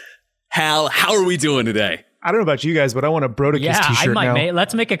 Chef, Hal, how are we doing today? I don't know about you guys, but I want a Brodicus t-shirt now.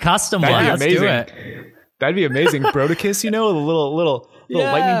 Let's make a custom one. Let's do it. That'd be amazing. Brodicus, a little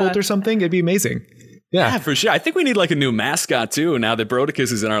lightning bolt or something. It'd be amazing. Yeah, for sure. I think we need like a new mascot too, now that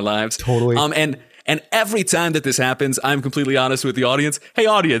Brodicus is in our lives. Totally. And every time that this happens, I'm completely honest with the audience. Hey,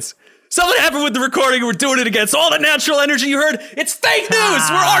 audience, something happened with the recording. We're doing it again. So all the natural energy you heard, it's fake news.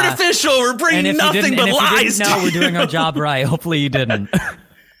 We're artificial. We're bringing nothing but lies. No, we're doing our job right. Hopefully you didn't.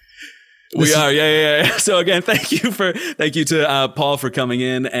 We are, yeah. So again, thank you to Paul for coming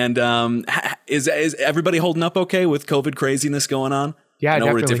in. And Is everybody holding up okay with COVID craziness going on? Yeah, I know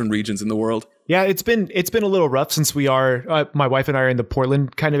definitely. we're at different regions in the world. Yeah, it's been a little rough since we are my wife and I are in the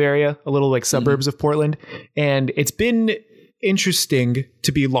Portland kind of area, a little like suburbs of Portland, and it's been interesting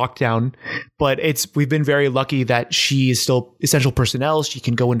to be locked down, but we've been very lucky that she is still essential personnel. She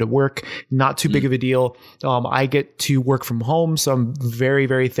can go into work, not too big of a deal. I get to work from home, so I'm very,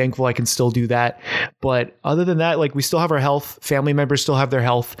 very thankful I can still do that. But other than that, like we still have our health. Family members still have their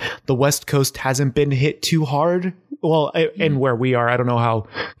health. The West Coast hasn't been hit too hard. Well, and where we are, I don't know how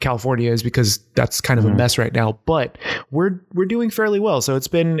California is because that's kind of a mess right now, but we're doing fairly well. So it's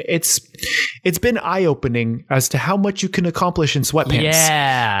been eye-opening as to how much you can accomplish in sweatpants.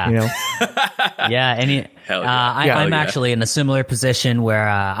 Yeah. You know? Yeah. And Hell yeah. I'm actually in a similar position where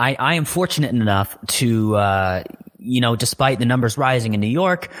I am fortunate enough to, despite the numbers rising in New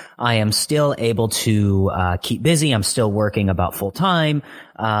York, I am still able to keep busy. I'm still working about full time,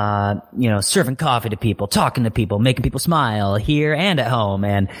 serving coffee to people, talking to people, making people smile here and at home.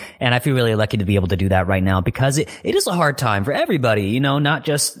 And I feel really lucky to be able to do that right now because it is a hard time for everybody, not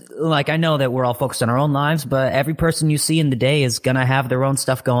just like I know that we're all focused on our own lives, but every person you see in the day is going to have their own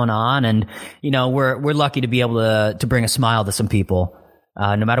stuff going on. And, we're lucky to be able to bring a smile to some people,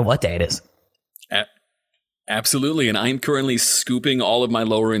 no matter what day it is. Absolutely, and I'm currently scooping all of my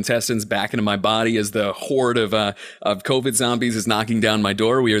lower intestines back into my body as the horde of COVID zombies is knocking down my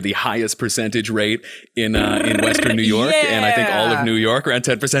door. We are the highest percentage rate in Western New York, and I think all of New York around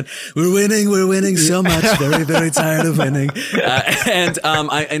 10%. We're winning so much. Very, very tired of winning. I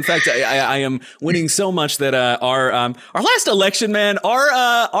am winning so much that our last election, man,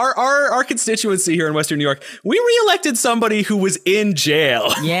 our constituency here in Western New York, we reelected somebody who was in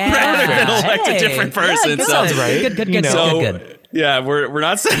jail. Yeah, rather than elect a different person. Yeah, sounds right. Good. Yeah, we're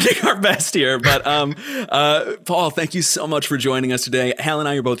not sending our best here, but Paul, thank you so much for joining us today. Hal and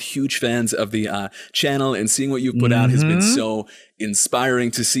I are both huge fans of the channel, and seeing what you've put out has been so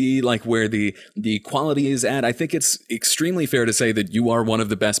inspiring to see like where the quality is at. I think it's extremely fair to say that you are one of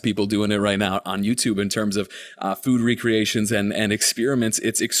the best people doing it right now on YouTube in terms of food recreations and experiments.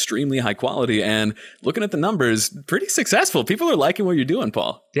 It's extremely high quality, and looking at the numbers, pretty successful. People are liking what you're doing,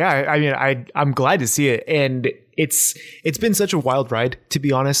 Paul. Yeah, I mean, I'm glad to see it, and it's been such a wild ride, to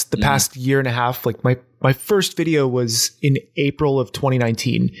be honest. The past year and a half, like my first video was in April of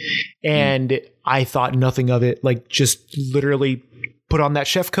 2019, and I thought nothing of it. Like, just literally put on that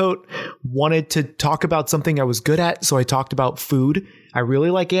chef coat, wanted to talk about something I was good at, so I talked about food. I really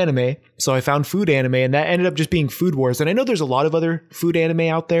like anime, so I found food anime, and that ended up just being Food Wars. And I know there's a lot of other food anime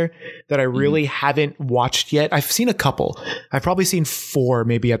out there that I really haven't watched yet. I've seen a couple. I've probably seen 4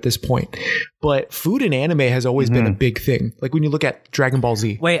 maybe at this point. But food and anime has always been a big thing. Like when you look at Dragon Ball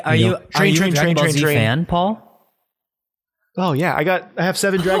Z. Wait, are you a Dragon Ball Z fan, Paul? Oh yeah, I have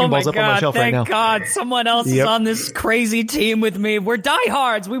 7 Dragon Balls up on my shelf right now. Thank God, someone else is on this crazy team with me. We're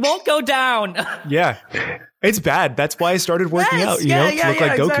diehards. We won't go down. Yeah, it's bad. That's why I started working out. To look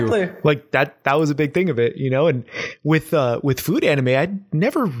like Goku. Exactly. Like that was a big thing of it. And with food anime, I'd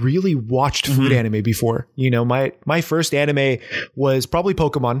never really watched food anime before. My first anime was probably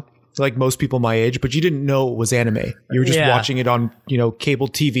Pokemon, like most people my age, but you didn't know it was anime. You were just watching it on, cable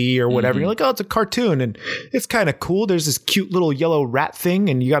TV or whatever. You're like, oh, it's a cartoon and it's kind of cool. There's this cute little yellow rat thing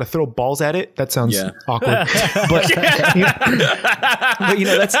and you got to throw balls at it. That sounds awkward. But,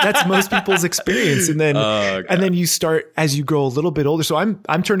 that's most people's experience. And then you start as you grow a little bit older. So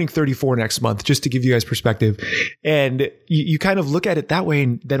I'm turning 34 next month, just to give you guys perspective. And you kind of look at it that way.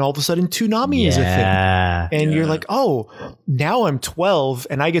 And then all of a sudden Toonami is a thing. And you're like, oh, now I'm 12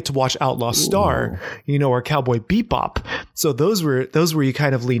 and I get to watch Outlaw Star, or Cowboy Bebop. So those were you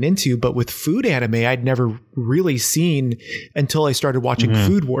kind of lean into. But with food anime, I'd never really seen until I started watching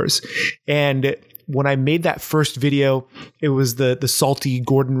Food Wars. And when I made that first video, it was the salty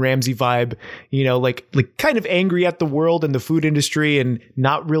Gordon Ramsay vibe, like kind of angry at the world and the food industry and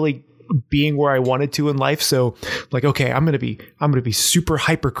not really being where I wanted to in life. So like, okay, I'm going to be super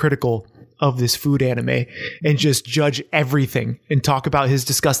hypercritical of this food anime and just judge everything and talk about his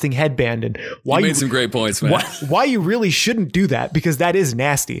disgusting headband and why you made some great points, man. Why you really shouldn't do that, because that is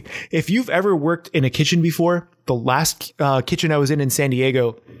nasty. If you've ever worked in a kitchen before, the last kitchen I was in San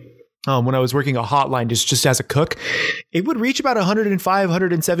Diego, when I was working a hotline just as a cook, it would reach about 105,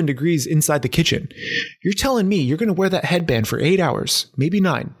 107 degrees inside the kitchen. You're telling me you're going to wear that headband for 8 hours, maybe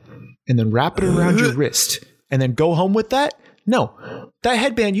 9, and then wrap it around your wrist and then go home with that? No, that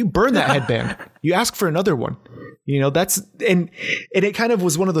headband, you burn that headband. You ask for another one. And it kind of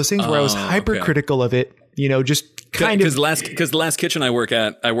was one of those things where I was hypercritical of it, just because the last kitchen I worked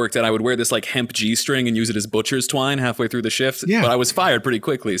at, I would wear this like hemp G-string and use it as butcher's twine halfway through the shift. Yeah. But I was fired pretty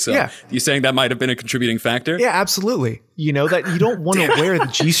quickly. So you saying that might have been a contributing factor? Yeah, absolutely. You know, that you don't want to wear the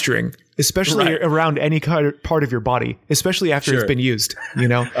G-string, especially around any kind of part of your body, especially after it's been used. You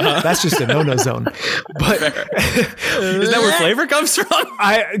know, that's just a no-no zone. But is that where flavor comes from?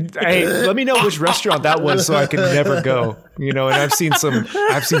 I let me know which restaurant that was so I can never go. You know, and I've seen some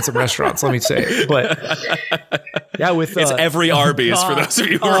restaurants, let me say. But yeah, with it's every Arby's for those of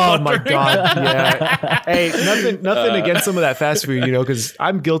you who are my God. Yeah. Hey, nothing against some of that fast food, you know, because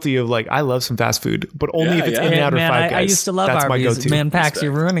I'm guilty of like I love some fast food, but only if it's in and out or Five Guys. I used to love That's Arby's. my go-to. Man, Pax,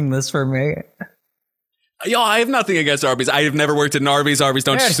 you're ruining this for me. Yo, I have nothing against Arby's. I have never worked at an Arby's. Arby's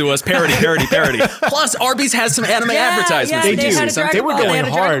don't sue us. Parody. Plus, Arby's has some anime advertisements. They do. They were going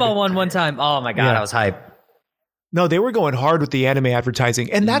hard. One time. Oh my God, I was hyped. No, they were going hard with the anime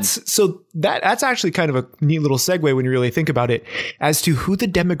advertising. And that's actually kind of a neat little segue when you really think about it as to who the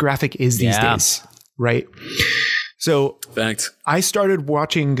demographic is these days, right? So Fact. I started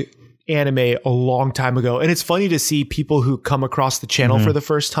watching anime a long time ago, and it's funny to see people who come across the channel for the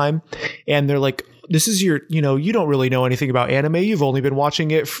first time and they're like, this is your, you know, you don't really know anything about anime. You've only been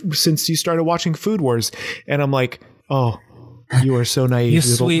watching it since you started watching Food Wars. And I'm like, oh, you are so naive,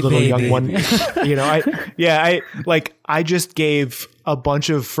 little young one. You know, I just gave a bunch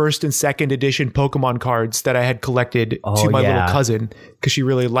of first and second edition Pokemon cards that I had collected to my little cousin because she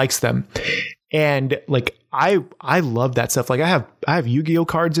really likes them. And like, I love that stuff. Like I have Yu-Gi-Oh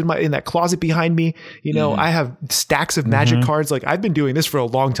cards in that closet behind me. You know, I have stacks of Magic cards. Like I've been doing this for a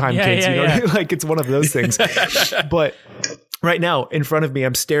long time, kids. You know, like it's one of those things. But right now in front of me,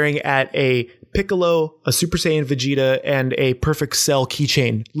 I'm staring at a Piccolo, a Super Saiyan Vegeta, and a Perfect Cell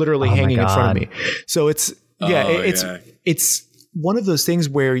keychain literally hanging in front of me. So it's one of those things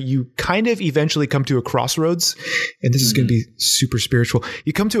where you kind of eventually come to a crossroads, and this is going to be super spiritual.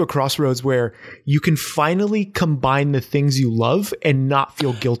 You come to a crossroads where you can finally combine the things you love and not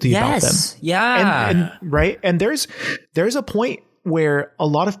feel guilty about them. Yeah. And right. And there's a point where a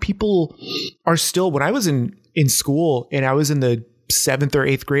lot of people are still, when I was in school and I was in the 7th or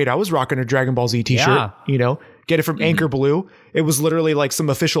 8th grade, I was rocking a Dragon Ball Z t-shirt, you know, get it from Anchor Blue. It was literally like some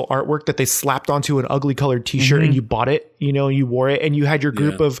official artwork that they slapped onto an ugly colored t-shirt and you bought it, you know, you wore it and you had your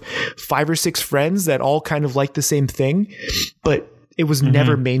group of 5 or 6 friends that all kind of liked the same thing, but it was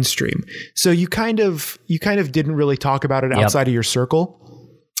never mainstream. So you kind of didn't really talk about it outside of your circle.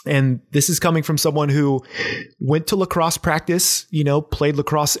 And this is coming from someone who went to lacrosse practice, you know, played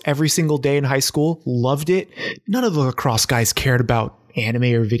lacrosse every single day in high school, loved it. None of the lacrosse guys cared about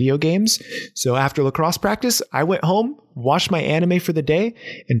anime or video games. So after lacrosse practice, I went home, watched my anime for the day,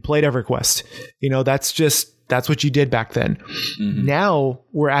 and played EverQuest. You know, that's what you did back then. Now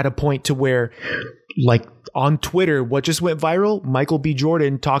we're at a point to where, like on Twitter, what just went viral? Michael B.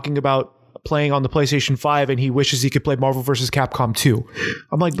 Jordan talking about playing on the PlayStation 5 and he wishes he could play Marvel vs. Capcom 2.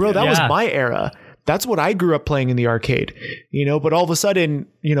 I'm like, bro, that was my era. That's what I grew up playing in the arcade, you know, but all of a sudden,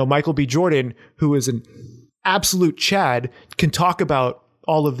 you know, Michael B. Jordan, who is an absolute Chad, can talk about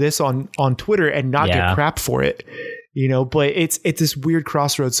all of this on Twitter and not get crap for it, you know, but it's this weird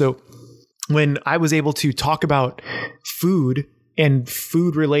crossroads. So when I was able to talk about food and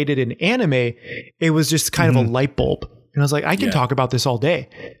food related in anime, it was just kind of a light bulb. And I was like, I can talk about this all day.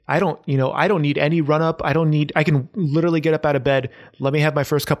 I don't need any run up. I can literally get up out of bed. Let me have my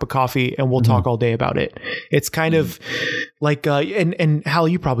first cup of coffee and we'll talk all day about it. It's kind of like, and Hal,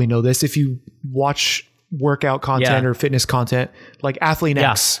 you probably know this if you watch workout content or fitness content, like Athlean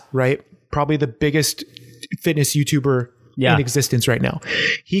X, right? Probably the biggest fitness YouTuber in existence right now.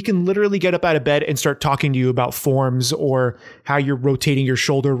 He can literally get up out of bed and start talking to you about forms or how you're rotating your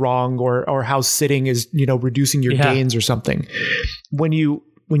shoulder wrong or how sitting is, you know, reducing your gains or something. When you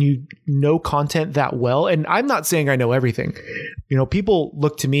know content that well, and I'm not saying I know everything, you know, people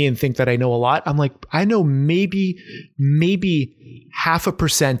look to me and think that I know a lot. I'm like, I know maybe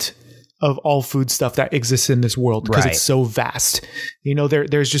 0.5% of all food stuff that exists in this world because it's so vast. You know,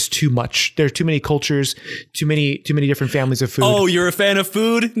 there's just too much. There's too many cultures, too many different families of food. Oh, you're a fan of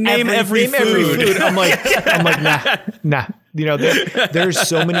food? Name every food. I'm like, nah. You know, there's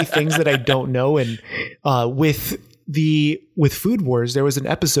so many things that I don't know. And with Food Wars, there was an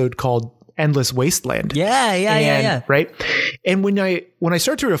episode called Endless Wasteland. Yeah. Right. And when I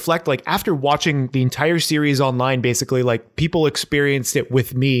start to reflect, like after watching the entire series online, basically like people experienced it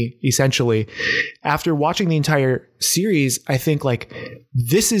with me, essentially. After watching the entire series, I think like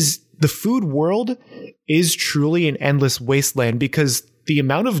the food world is truly an endless wasteland because the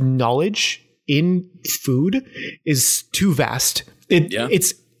amount of knowledge in food is too vast.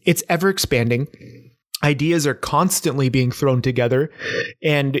 It's ever expanding. ideas are constantly being thrown together,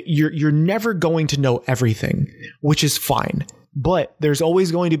 and you're never going to know everything, which is fine. But there's always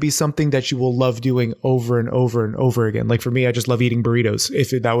going to be something that you will love doing over and over and over again. Like for me, I just love eating burritos.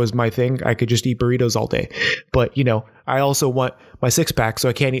 If that was my thing, I could just eat burritos all day. But, I also want my 6-pack, so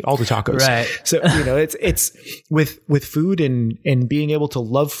I can't eat all the tacos. Right. So, it's with food and being able to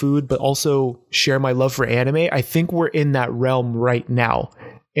love food, but also share my love for anime. I think we're in that realm right now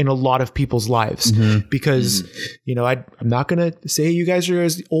in a lot of people's lives, because, I'm not going to say you guys are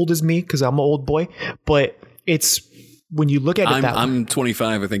as old as me, because I'm an old boy, but it's, when you look at it I'm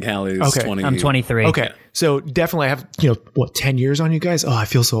 25. I think Hallie is 20. I'm 23. Okay. So definitely I have, 10 years on you guys? Oh, I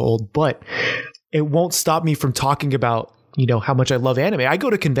feel so old, but it won't stop me from talking about, how much I love anime. I go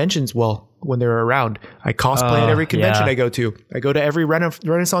to conventions, when they're around. I cosplay at every convention I go to. I go to every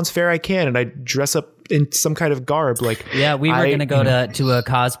Renaissance fair I can, and I dress up in some kind of garb. We were going to go to a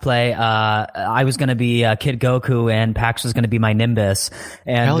cosplay. I was going to be Kid Goku, and Pax was going to be my Nimbus.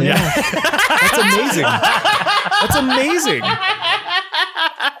 And hell yeah. That's amazing. That's amazing.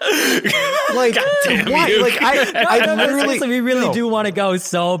 Why? I literally, we really do want to go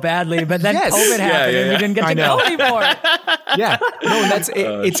so badly, but then COVID happened and we didn't get to go anymore. Yeah, no, and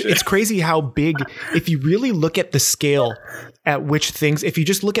it's crazy how big. If you really look at the scale at which things, if you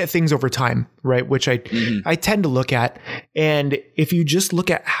just look at things over time, right? Which I tend to look at, and if you just look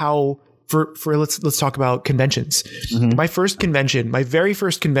at how. Let's talk about conventions. My very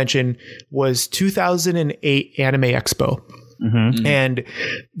first convention was 2008 Anime Expo. And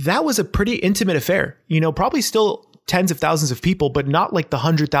that was a pretty intimate affair, probably still tens of thousands of people, but not like the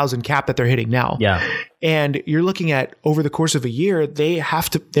 100,000 cap that they're hitting now. Yeah. And you're looking at over the course of a year, they're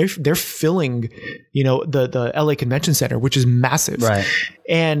filling, the LA Convention Center, which is massive. Right.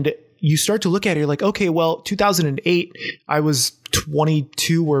 And you start to look at it, you're like, okay, well, 2008, I was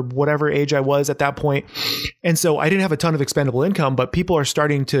 22 or whatever age I was at that point. And so I didn't have a ton of expendable income, but people are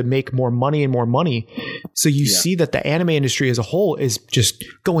starting to make more money and more money. So you see that the anime industry as a whole is just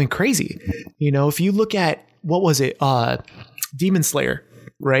going crazy. If you look at, what was it? Demon Slayer,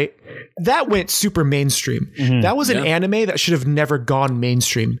 right? That went super mainstream. That was an anime that should have never gone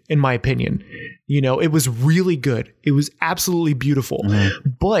mainstream, in my opinion. It was really good. It was absolutely beautiful.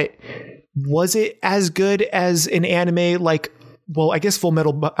 But was it as good as an anime like, I guess Full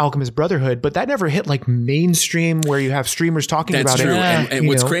Metal Alchemist Brotherhood, but that never hit like mainstream where you have streamers talking about it. That's true. And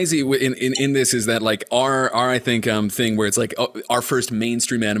what's crazy in this is that like our I think thing where it's like our first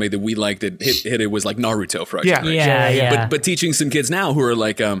mainstream anime that we liked hit it was like Naruto, for example. Yeah. But teaching some kids now who are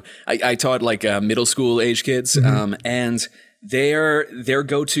like I taught like middle school age kids and their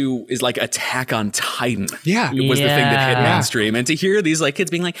go-to is like Attack on Titan. Yeah. It was the thing that hit mainstream. And to hear these like kids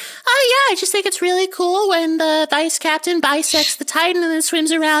being like, oh yeah, I just think it's really cool when the vice captain bisects the Titan and then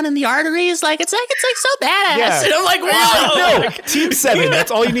swims around in the arteries. Like it's so badass. Yeah. And I'm like, whoa. No, Team 7. That's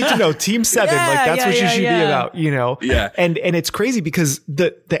all you need to know. Team 7. That's what you should be about, Yeah. And it's crazy because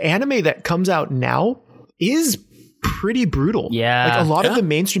the anime that comes out now is pretty brutal. Yeah. Like a lot of the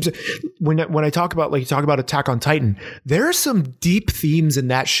mainstreams, when I talk about, like you talk about Attack on Titan, there are some deep themes in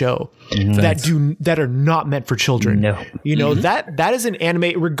that show that are not meant for children. No. That is an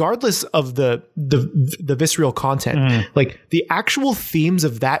anime, regardless of the visceral content. Like the actual themes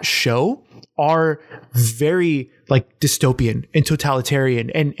of that show are very like dystopian and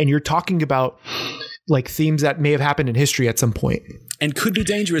totalitarian. And you're talking about like themes that may have happened in history at some point. And could be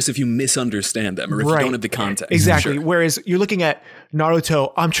dangerous if you misunderstand them or if you don't have the context. Exactly. Sure. Whereas you're looking at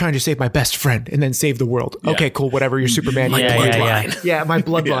Naruto, I'm trying to save my best friend and then save the world. Yeah. Okay, cool. Whatever. You're Superman. My bloodline. Yeah, my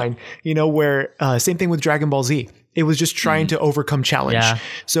bloodline. Where same thing with Dragon Ball Z. It was just trying to overcome challenge. Yeah.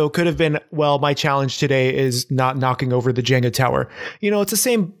 So it could have been, my challenge today is not knocking over the Jenga tower. It's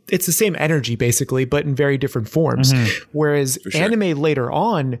the same energy basically, but in very different forms. Whereas anime later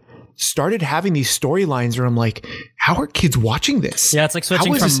on started having these storylines where I'm like, how are kids watching this? Yeah, it's like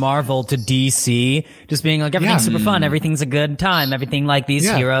switching from Marvel to DC, just being like, everything's super fun, everything's a good time, everything like these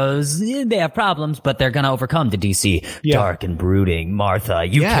heroes, they have problems, but they're gonna overcome the DC. Yeah. Dark and brooding, Martha,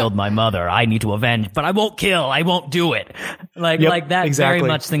 you killed my mother, I need to avenge, but I won't kill, I won't do it. Like that, exactly. Very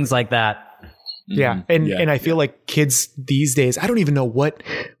much things like that. Yeah. And I feel like kids these days, I don't even know what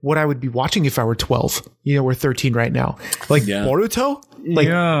I would be watching if I were 12. We're 13 right now. Like Boruto?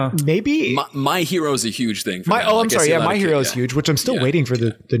 Maybe My Hero is a huge thing. For My Hero is huge, which I'm still waiting for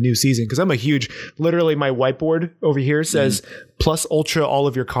the new season because I'm a huge. Literally, my whiteboard over here says plus ultra all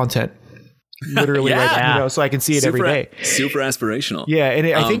of your content. Literally, so I can see it every day. Super aspirational. Yeah, and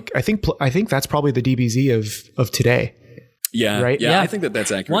I think that's probably the DBZ of today. Yeah, right. Yeah, I think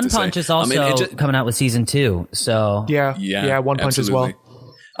that's accurate. One Punch is also coming out with season 2. So yeah, One Punch absolutely. as well.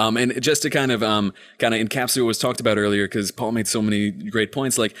 And just to kind of encapsulate what was talked about earlier, because Paul made so many great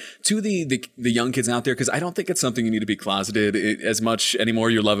points, like to the young kids out there, because I don't think it's something you need to be closeted as much anymore,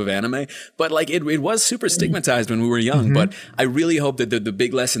 your love of anime, but like it was super stigmatized when we were young. But I really hope that the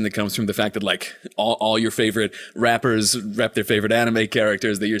big lesson that comes from the fact that like all your favorite rappers rep their favorite anime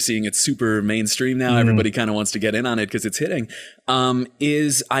characters, that you're seeing it's super mainstream now. Everybody kind of wants to get in on it because it's hitting.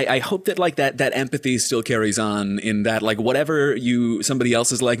 Is I hope that like that empathy still carries on, in that like whatever somebody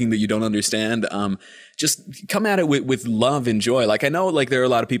else is liking that you don't understand, just come at it with love and joy. Like I know like there are a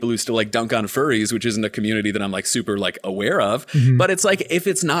lot of people who still like dunk on furries, which isn't a community that I'm like super like aware of, but it's like if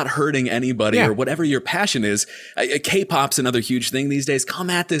it's not hurting anybody or whatever your passion is, K-pop's another huge thing these days. Come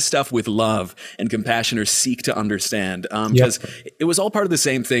at this stuff with love and compassion, or seek to understand, because it was all part of the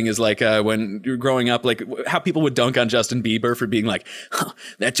same thing as like when you're growing up, like how people would dunk on Justin Bieber for being like,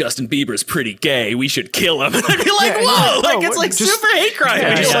 that Justin Bieber's pretty gay, we should kill him. And I'd be like, whoa, like it's like super hate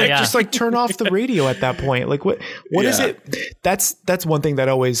crime. Just like turn off the radio at that point. Like what is it? That's one thing that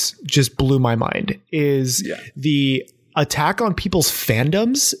always just blew my mind, is the attack on people's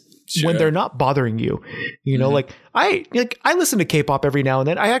fandoms when they're not bothering you. You know, like I listen to K-pop every now and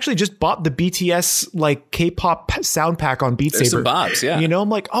then. I actually just bought the BTS like K-pop sound pack on Beat Saber. Some bops, You know, I'm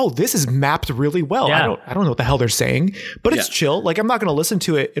like, oh, this is mapped really well. Yeah. I don't know what the hell they're saying, but it's chill. Like I'm not going to listen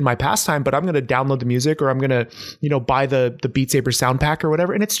to it in my pastime, but I'm going to download the music, or I'm going to, you know, buy the Beat Saber sound pack or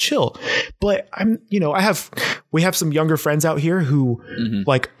whatever, and it's chill. But we have some younger friends out here who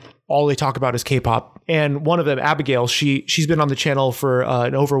like all they talk about is K-pop. And one of them, Abigail, she's been on the channel for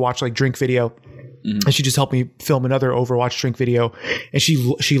an Overwatch like drink video. And she just helped me film another Overwatch drink video. And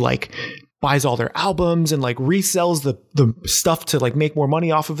she like buys all their albums and like resells the stuff to like make more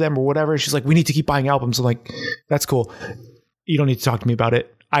money off of them or whatever. She's like, we need to keep buying albums. I'm like, that's cool. You don't need to talk to me about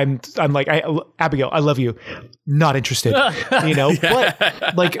it. I'm like, Abigail, I love you. Not interested, you know,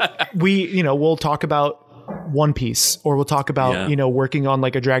 but like we'll talk about One Piece, or we'll talk about, you know, working on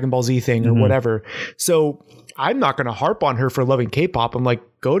like a Dragon Ball Z thing or whatever. So I'm not going to harp on her for loving K-pop. I'm like,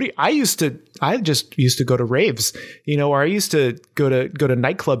 I just used to go to raves, you know, or I used to go to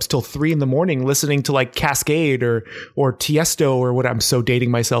nightclubs till 3 a.m. listening to like Cascade or Tiesto or what. I'm so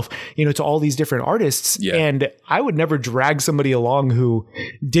dating myself, you know, to all these different artists. Yeah. And I would never drag somebody along who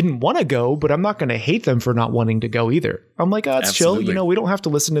didn't want to go, but I'm not going to hate them for not wanting to go either. I'm like, oh, it's chill. You know, we don't have to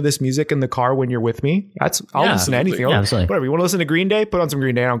listen to this music in the car when you're with me. I'll listen to anything. Yeah, whatever. You want to listen to Green Day? Put on some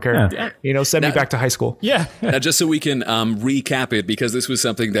Green Day. I don't care. Yeah. You know, send me back to high school. Yeah. Now, just so we can recap it, because this was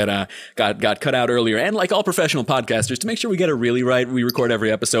something that got cut out earlier, and like all professional podcasters, to make sure we get it really right, we record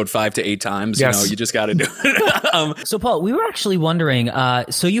every episode 5 to 8 times. Yes. You know, you just got to do it. So Paul, we were actually wondering,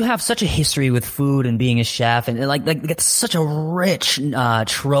 so you have such a history with food and being a chef, and like it's such a rich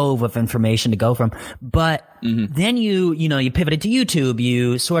trove of information to go from, but then you pivoted to YouTube.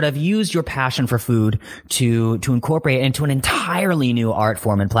 You sort of used your passion for food to incorporate it into an entirely new art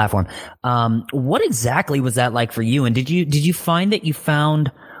form and platform. What exactly was that like for you? And did you find that you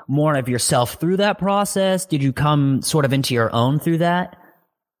found more of yourself through that process? Did you come sort of into your own through that?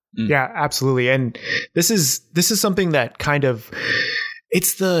 Yeah, absolutely. And this is something that kind of,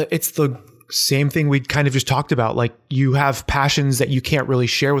 it's the same thing we kind of just talked about. Like you have passions that you can't really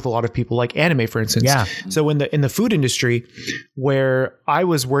share with a lot of people, like anime, for instance. Yeah. So in the food industry where I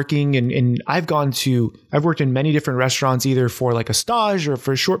was working, and I've worked in many different restaurants, either for like a stage or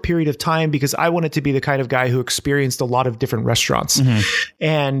for a short period of time, because I wanted to be the kind of guy who experienced a lot of different restaurants.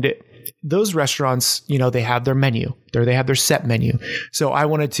 And those restaurants, you know, they have their menu, they have their set menu. So I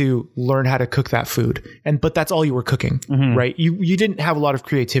wanted to learn how to cook that food. But that's all you were cooking, right? You didn't have a lot of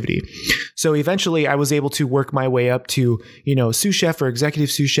creativity. So eventually I was able to work my way up to, you know, sous chef or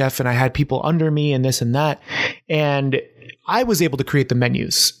executive sous chef. And I had people under me and this and that. And I was able to create the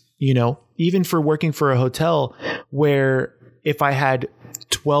menus, you know, even for working for a hotel, where if I had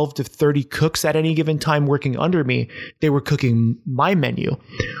 12 to 30 cooks at any given time working under me, they were cooking my menu.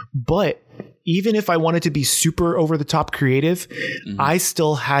 But even if I wanted to be super over the top creative, I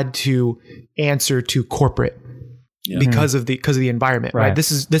still had to answer to corporate. Yeah. Because of the environment, right?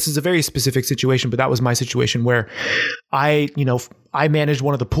 This is a very specific situation, but that was my situation where I managed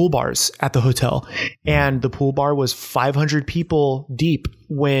one of the pool bars at the hotel, and the pool bar was 500 people deep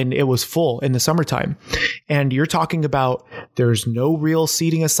when it was full in the summertime. And you're talking about, there's no real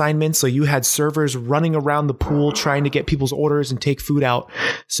seating assignments. So you had servers running around the pool trying to get people's orders and take food out.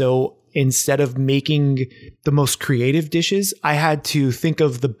 So instead of making the most creative dishes, I had to think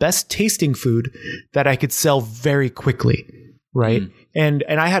of the best tasting food that I could sell very quickly. Right. And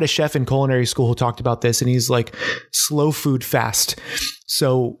I had a chef in culinary school who talked about this, and he's like, slow food fast.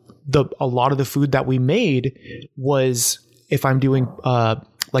 So a lot of the food that we made was, if I'm doing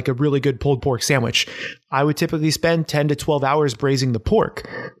like a really good pulled pork sandwich, I would typically spend 10 to 12 hours braising the pork.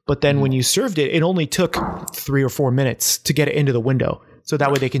 But then when you served it, it only took 3 or 4 minutes to get it into the window. So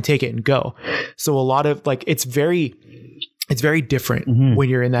that way they can take it and go. So a lot of like, it's very different when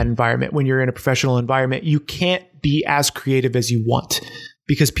you're in that environment. When you're in a professional environment, you can't be as creative as you want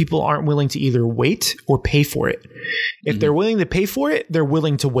because people aren't willing to either wait or pay for it. If they're willing to pay for it, they're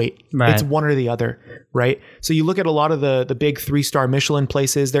willing to wait. Right. It's one or the other, right? So you look at a lot of the big 3-star Michelin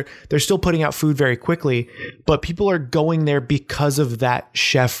places, they're still putting out food very quickly, but people are going there because of that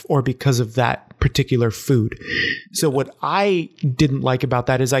chef or because of that particular food. So what I didn't like about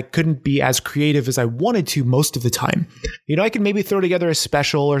that is I couldn't be as creative as I wanted to most of the time. You know, I could maybe throw together a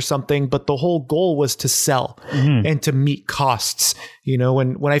special or something, but the whole goal was to sell and to meet costs. You know,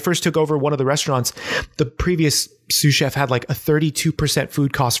 when I first took over one of the restaurants, the previous sous chef had like a 32%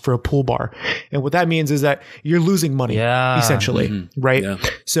 food cost for a pool bar. And what that means is that you're losing money, essentially, right? Yeah.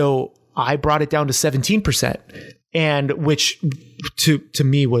 So I brought it down to 17%. And which to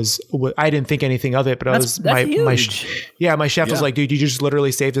me was, I didn't think anything of it, but my chef was like, dude, you just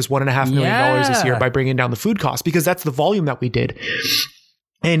literally saved us $1.5 million this year by bringing down the food cost, because that's the volume that we did.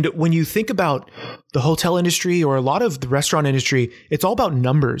 And when you think about the hotel industry or a lot of the restaurant industry, it's all about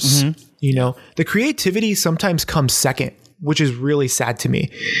numbers. You know, the creativity sometimes comes second, which is really sad to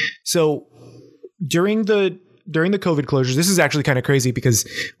me. So during the COVID closures, this is actually kind of crazy because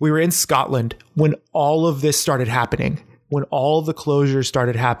we were in Scotland when all of this started happening, when all the closures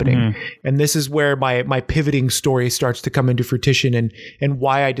started happening. And this is where my pivoting story starts to come into fruition and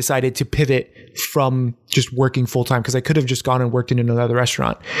why I decided to pivot from just working full time, because I could have just gone and worked in another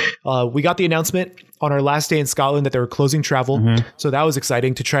restaurant. We got the announcement on our last day in Scotland that they were closing travel. So that was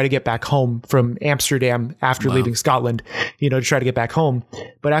exciting to try to get back home from Amsterdam after leaving Scotland, you know, to try to get back home.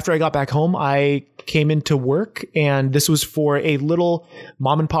 But after I got back home, I came into work, and this was for a little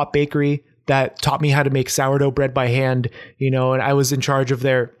mom and pop bakery that taught me how to make sourdough bread by hand, you know, and I was in charge of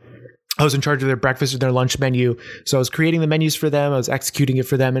their breakfast and their lunch menu. So I was creating the menus for them. I was executing it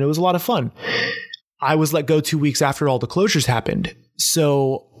for them, and it was a lot of fun. I was let go 2 weeks after all the closures happened.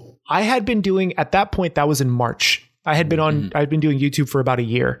 So I had been doing, at that point, that was in March. I'd been doing YouTube for about a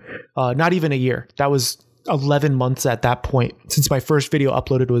year, not even a year. That was 11 months at that point, since my first video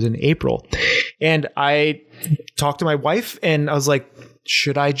uploaded was in April. And I talked to my wife and I was like,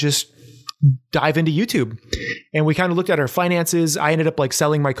 should I just dive into YouTube? And we kind of looked at our finances. I ended up like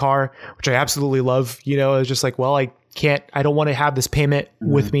selling my car, which I absolutely love. You know, I was just like, well, I don't want to have this payment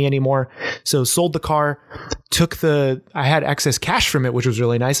with me anymore. So sold the car, I had excess cash from it, which was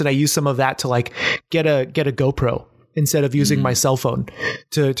really nice. And I used some of that to like get a GoPro instead of using my cell phone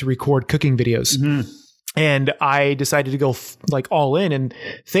to record cooking videos. And I decided to go like all in. And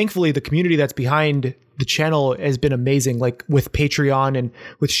thankfully the community that's behind the channel has been amazing, like with Patreon and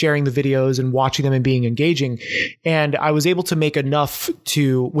with sharing the videos and watching them and being engaging. And I was able to make enough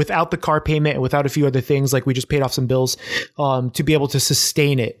to, without the car payment and without a few other things, like we just paid off some bills, to be able to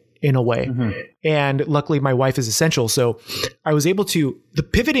sustain it in a way. And luckily my wife is essential. So I was able to, the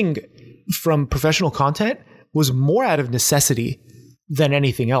pivoting from professional content was more out of necessity than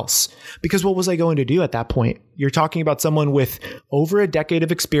anything else. Because what was I going to do at that point? You're talking about someone with over a decade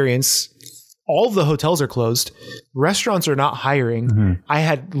of experience. All of the hotels are closed. Restaurants are not hiring. I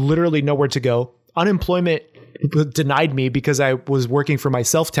had literally nowhere to go. Unemployment denied me because I was working for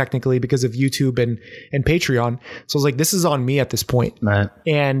myself technically because of YouTube and Patreon. So I was like, this is on me at this point. Right.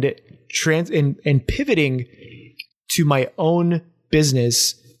 And pivoting to my own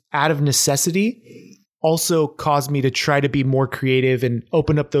business out of necessity also caused me to try to be more creative and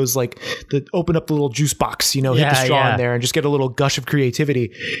open up those open up the little juice box, you know, hit the straw in there and just get a little gush of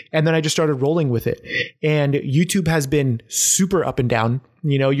creativity. And then I just started rolling with it. And YouTube has been super up and down.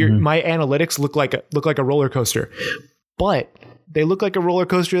 You know, my analytics look like a roller coaster, but they look like a roller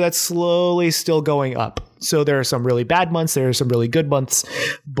coaster that's slowly still going up. So there are some really bad months, there are some really good months,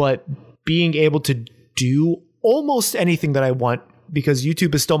 but being able to do almost anything that I want, because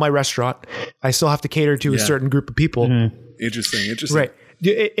YouTube is still my restaurant. I still have to cater to a certain group of people. Interesting. Right.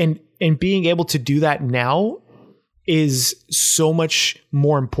 And being able to do that now is so much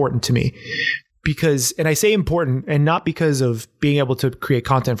more important to me, because, and I say important and not because of being able to create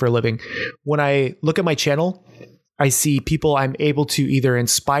content for a living. When I look at my channel, I see people I'm able to either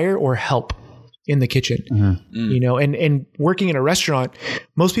inspire or help in the kitchen, you know, and working in a restaurant,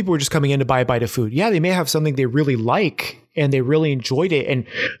 most people were just coming in to buy a bite of food. Yeah, they may have something they really like and they really enjoyed it. And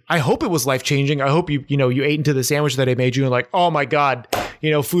I hope it was life-changing. I hope you ate into the sandwich that I made you and like, oh my God,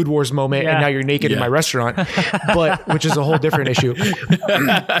 you know, food wars moment. And now you're naked in my restaurant, which is a whole different issue.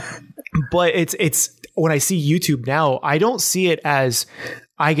 But it's when I see YouTube now, I don't see it as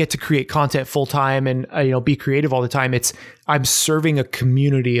I get to create content full time and be creative all the time. I'm serving a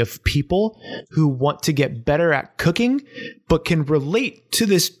community of people who want to get better at cooking, but can relate to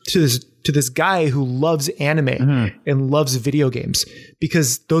this guy who loves anime and loves video games,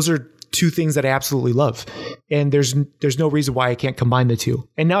 because those are two things that I absolutely love. And there's no reason why I can't combine the two.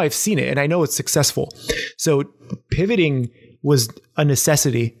 And now I've seen it and I know it's successful. So pivoting was a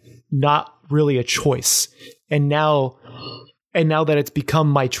necessity, not really a choice. And now that it's become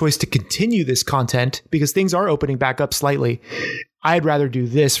my choice to continue this content, because things are opening back up slightly, I'd rather do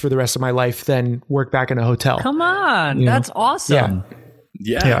this for the rest of my life than work back in a hotel. Come on. That's awesome.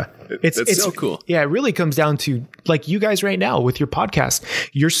 Yeah. It's so cool. Yeah, it really comes down to like you guys right now with your podcast.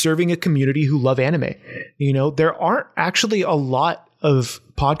 You're serving a community who love anime. There aren't actually a lot of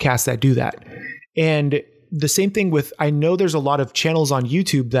podcasts that do that. And the same thing with, I know there's a lot of channels on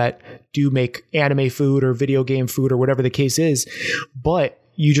YouTube that do make anime food or video game food or whatever the case is, but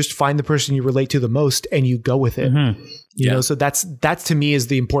you just find the person you relate to the most and you go with it. You know, so that's to me is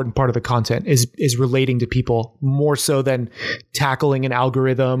the important part of the content is relating to people more so than tackling an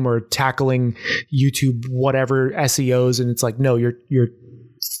algorithm or tackling YouTube, whatever SEOs. And it's like, no, you're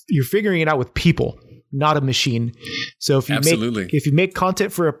figuring it out with people, not a machine. So if you make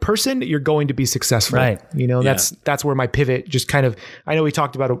content for a person, you're going to be successful. Right. That's where my pivot just kind of, I know we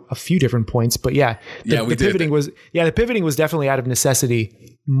talked about a few different points, but the pivoting was definitely out of necessity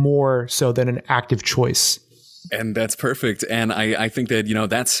more so than an active choice. And that's perfect. And I think that,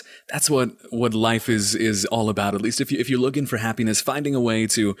 that's what life is all about. At least if you're looking for happiness, finding a way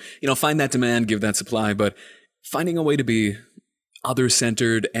to, find that demand, give that supply, but finding a way to be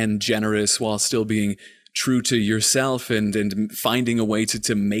other-centered and generous while still being true to yourself and finding a way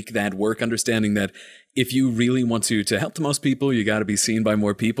to make that work, understanding that if you really want to help the most people, you got to be seen by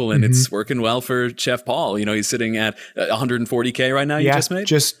more people. And it's working well for Chef Paul. He's sitting at 140K right now. You just made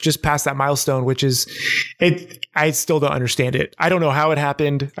just past that milestone, which is it. I still don't understand it. I don't know how it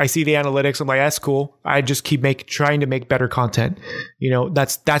happened. I see the analytics. I'm like, that's cool. I just keep trying to make better content.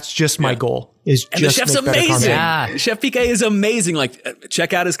 That's just my goal. And the chef's amazing. Yeah. Chef PK is amazing. Like,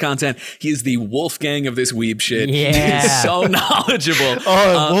 check out his content. He is the Wolfgang of this weeb shit. Yeah. He is so knowledgeable.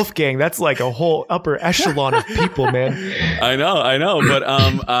 Wolfgang, that's like a whole upper echelon of people, man. I know.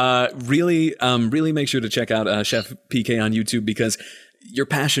 But really make sure to check out Chef PK on YouTube, because your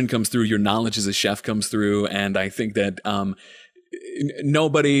passion comes through, your knowledge as a chef comes through, and I think that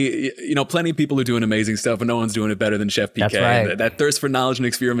nobody, plenty of people are doing amazing stuff, but no one's doing it better than Chef PK. That's right. That thirst for knowledge and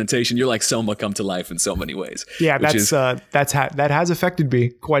experimentation, you're like Soma come to life in so many ways. Yeah, that has affected me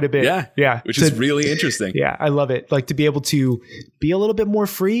quite a bit. Yeah, which is really interesting. Yeah, I love it. Like, to be able to be a little bit more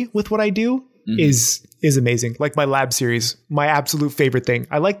free with what I do is amazing. Like my lab series, my absolute favorite thing.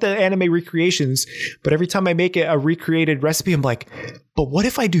 I like the anime recreations, but every time I make a recreated recipe, I'm like, but what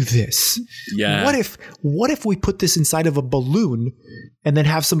if I do this? Yeah. What if we put this inside of a balloon and then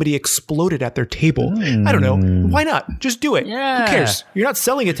have somebody explode it at their table? I don't know. Why not? Just do it. Yeah. Who cares? You're not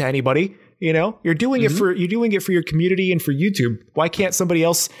selling it to anybody. You're doing it for your community and for YouTube. Why can't somebody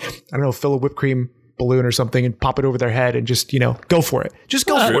else, I don't know, fill a whipped cream balloon or something and pop it over their head and just, go for it. Just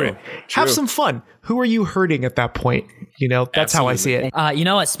go for it. Have some fun. Who are you hurting at that point? That's how I see it. You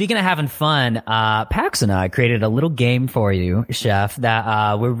know what? Speaking of having fun, Pax and I created a little game for you, Chef,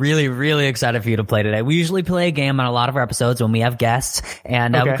 that we're really, really excited for you to play today. We usually play a game on a lot of our episodes when we have guests,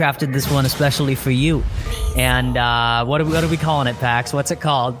 and we crafted this one especially for you. And what are we calling it, Pax? What's it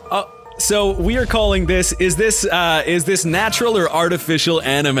called? So we are calling this, is this natural or artificial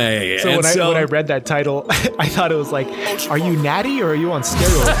anime? So when I read that title, I thought it was like, are you natty or are you on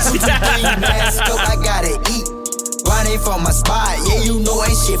steroids? I gotta eat. Running from my spot, yeah,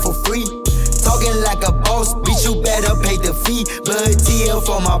 ain't shit for free. Talking like a boss, bitch, you better pay the fee. Blood deal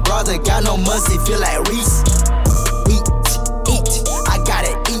for my brother, got no muscle, feel like Reese. Eat, I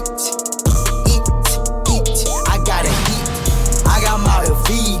gotta eat. Eat, I gotta eat. I got my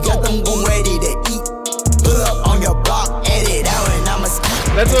feed, got them gon' ready to eat. Put up on your block, edit out, and I'ma ski.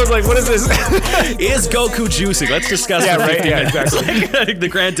 That's what I was like, what is this? Is Goku juicing? Let's discuss for 50 minutes. Exactly. Like the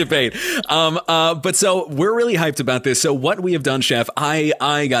grand debate. But so we're really hyped about this. So what we have done, Chef,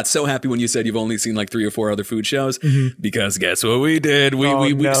 I got so happy when you said you've only seen like 3 or 4 other food shows, because guess what we did?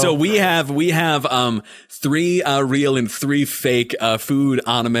 So we have 3 real and 3 fake food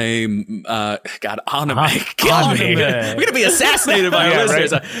anime. Anime. Kill me. We're gonna be assassinated by our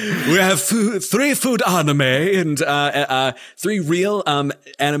listeners. Right? We have 3 food anime and 3 real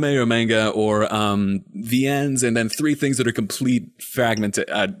anime or manga or VNs, and then 3 things that are complete figments of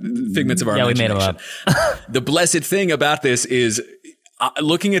our imagination. We made them up. The blessed thing about this is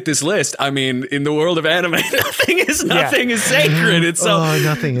looking at this list, I mean, in the world of anime, nothing is sacred. It's so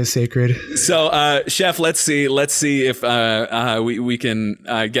nothing is sacred. So, Chef, let's see if we can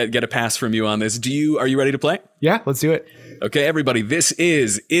get a pass from you on this. Are you ready to play? Yeah, let's do it. Okay, everybody, this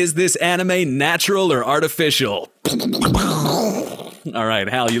is this anime natural or artificial? All right,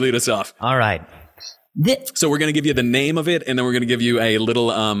 Hal, you lead us off. All right. So we're going to give you the name of it, and then we're going to give you a little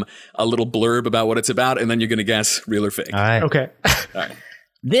blurb about what it's about, and then you're going to guess real or fake. All right. Okay. All right.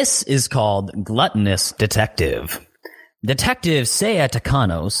 This is called Gluttonous Detective. Detective Seiya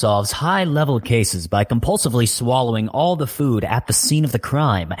Takano solves high-level cases by compulsively swallowing all the food at the scene of the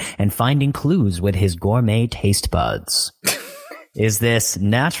crime and finding clues with his gourmet taste buds. Is this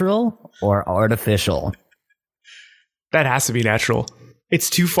natural or artificial? That has to be natural. It's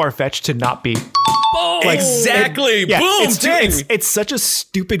too far-fetched to not be. Oh, exactly. Yeah, Boom. it's such a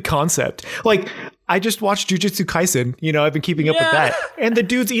stupid concept. Like, I just watched Jujutsu Kaisen. You know, I've been keeping up with that. And the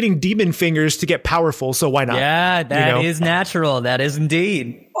dude's eating demon fingers to get powerful, so why not? Yeah, that is natural. That is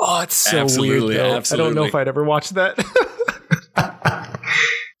indeed. Oh, it's so Absolutely, weird, though. absolutely. I don't know if I'd ever watch that.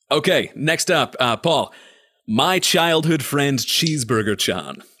 Okay, next up, Paul. My childhood friend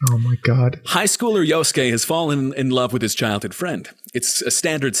Cheeseburger-chan. Oh my god. High schooler Yosuke has fallen in love with his childhood friend. It's a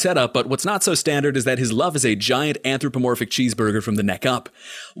standard setup, but what's not so standard is that his love is a giant anthropomorphic cheeseburger from the neck up.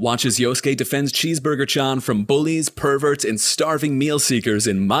 Watch as Yosuke defends Cheeseburger-chan from bullies, perverts, and starving meal seekers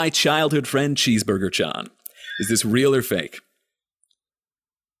in My Childhood Friend Cheeseburger-chan. Is this real or fake?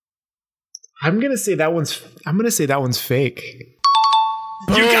 I'm gonna say that one's fake.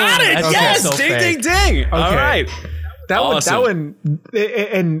 You got it! Okay, Yes! so Ding, fake. ding, ding! All right. That one,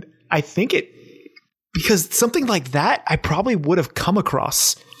 and I think because something like that, I probably would have come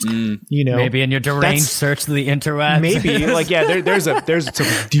across. You know, Maybe in your deranged search of the interwebs. maybe like there's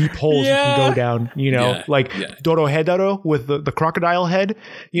some deep holes you can go down. You know, Dorohedoro with the crocodile head.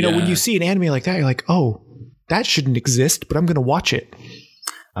 You know, when you see an anime like that, you're like, oh, that shouldn't exist, but I'm gonna watch it.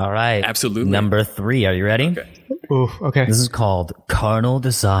 All right. Absolutely. Number 3. Are you ready? Okay. Ooh, okay. This is called Carnal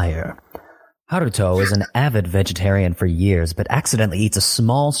Desire. Haruto is an avid vegetarian for years, but accidentally eats a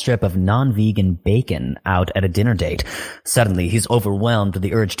small strip of non-vegan bacon out at a dinner date. Suddenly, he's overwhelmed with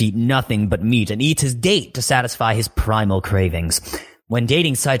the urge to eat nothing but meat and eats his date to satisfy his primal cravings. When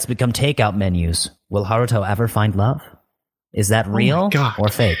dating sites become takeout menus, will Haruto ever find love? Is that real or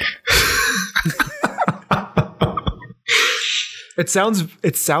fake? It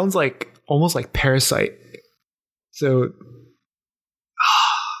sounds like almost like Parasite. So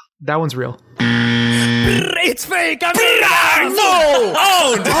that one's real. It's fake. No!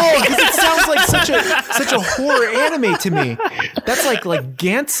 Oh, because it sounds like such a horror anime to me. That's like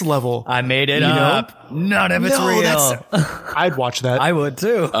Gantz level. I made it up. None of it's real. I'd watch that. I would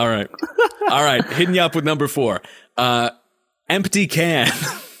too. All right. Hitting you up with number 4. Empty can.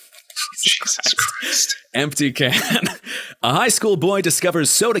 Jesus Christ. Empty can. A high school boy discovers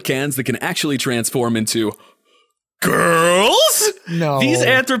soda cans that can actually transform into girls? No. These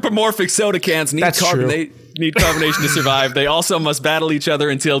anthropomorphic soda cans need need carbonation to survive. They also must battle each other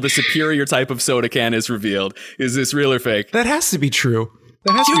until the superior type of soda can is revealed. Is this real or fake? That has to be true.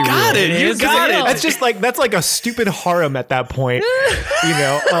 That has to be got real. it. You got it. That's just that's like a stupid harem at that point. You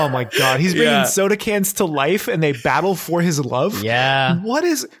know? Oh my god. He's bringing soda cans to life and they battle for his love? Yeah.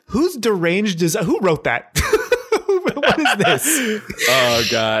 Who's deranged who wrote that? What is this? Oh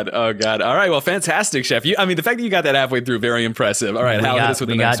God. All right. Well, fantastic, Chef. The fact that you got that halfway through, very impressive. All right. How hit us with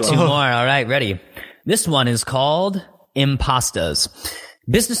the next one? We got 2 more. All right. Ready. This one is called Impastas.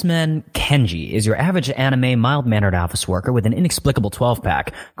 Businessman Kenji is your average anime mild-mannered office worker with an inexplicable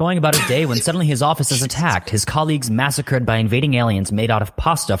 12-pack, going about his day when suddenly his office is attacked, his colleagues massacred by invading aliens made out of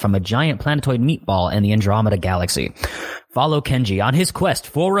pasta from a giant planetoid meatball in the Andromeda Galaxy. Follow Kenji on his quest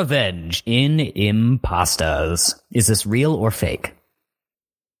for revenge in Impastas. Is this real or fake?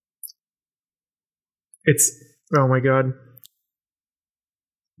 Oh my god.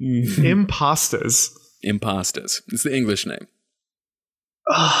 Impastas. Impastas. It's the English name.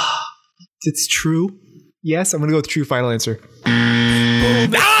 It's true. Yes, I'm gonna go with true final answer. We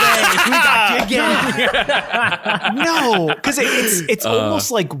got you again. No, because it's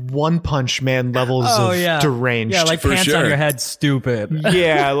almost like One Punch Man levels of deranged. Yeah, like pants on your head, stupid.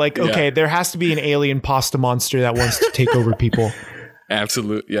 Yeah, okay, there has to be an alien pasta monster that wants to take over people.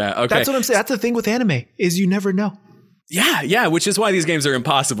 Absolutely. Yeah. Okay. That's what I'm saying. That's the thing with anime is you never know. Yeah, which is why these games are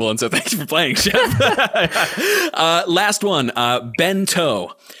impossible, and so thank you for playing, Chef. Last one,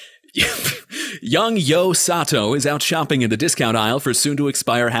 Bento. Young Yo Sato is out shopping in the discount aisle for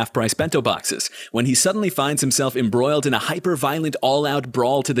soon-to-expire half-price bento boxes when he suddenly finds himself embroiled in a hyper-violent all-out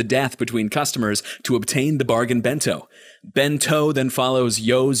brawl to the death between customers to obtain the bargain bento. Bento then follows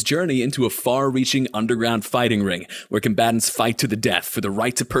Yo's journey into a far-reaching underground fighting ring where combatants fight to the death for the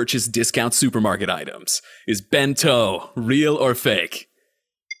right to purchase discount supermarket items. Is bento real or fake?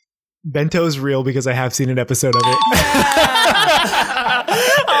 Bento's real because I have seen an episode of it.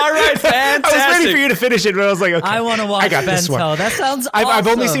 All right, fantastic. I was ready for you to finish it, but I was like, okay, I want to watch I got this Bento. one. That sounds awesome. I've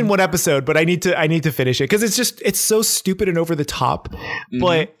only seen one episode, but I need to finish it because it's so stupid and over the top.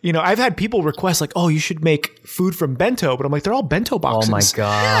 But I've had people request like, oh, you should make food from bento, but I'm like, they're all bento boxes. Oh my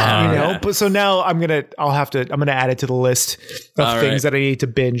god! But so now I'm gonna add it to the list of All things right. that I need to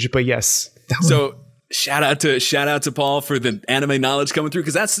binge. But yes, So shout out to Paul for the anime knowledge coming through,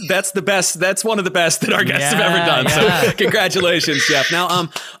 because that's the best. That's one of the best that our guests have ever done. Yeah. So congratulations, Chef. Now,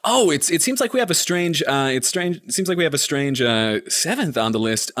 it seems like we have a strange. It seems like we have a strange seventh on the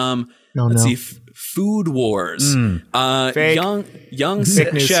list. Let's see. Food Wars. Fake. Young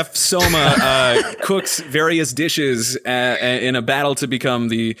Sickness. Chef Soma cooks various dishes in a battle to become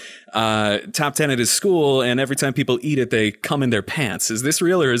the top 10 at his school, and every time people eat it, they come in their pants. Is this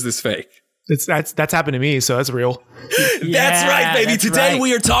real or is this fake? That's happened to me, so that's real. That's right, baby. That's Today right.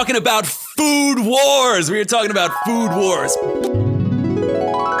 we are talking about Food Wars. We are talking about Food Wars.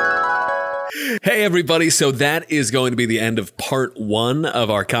 Hey, everybody. So that is going to be the end of part 1 of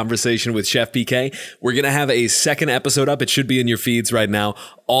our conversation with Chef PK. We're going to have a second episode up. It should be in your feeds right now,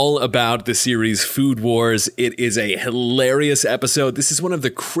 all about the series Food Wars. It is a hilarious episode. This is one of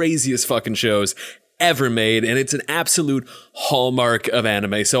the craziest fucking shows ever made, and it's an absolute hallmark of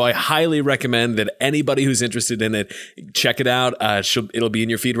anime. So I highly recommend that anybody who's interested in it, check it out. It'll be in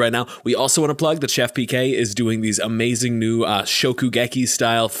your feed right now. We also want to plug that Chef PK is doing these amazing new Shokugeki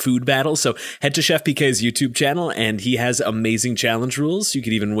style food battles. So head to Chef PK's YouTube channel, and he has amazing challenge rules. You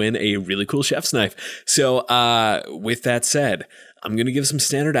could even win a really cool chef's knife. So with that said, I'm going to give some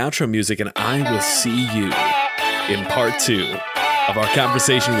standard outro music, and I will see you in part 2 of our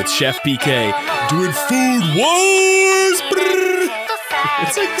conversation with Chef PK doing Food Wars.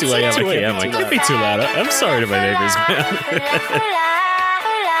 It's like 2 a.m. I can't be too loud. I'm sorry to my neighbors, man.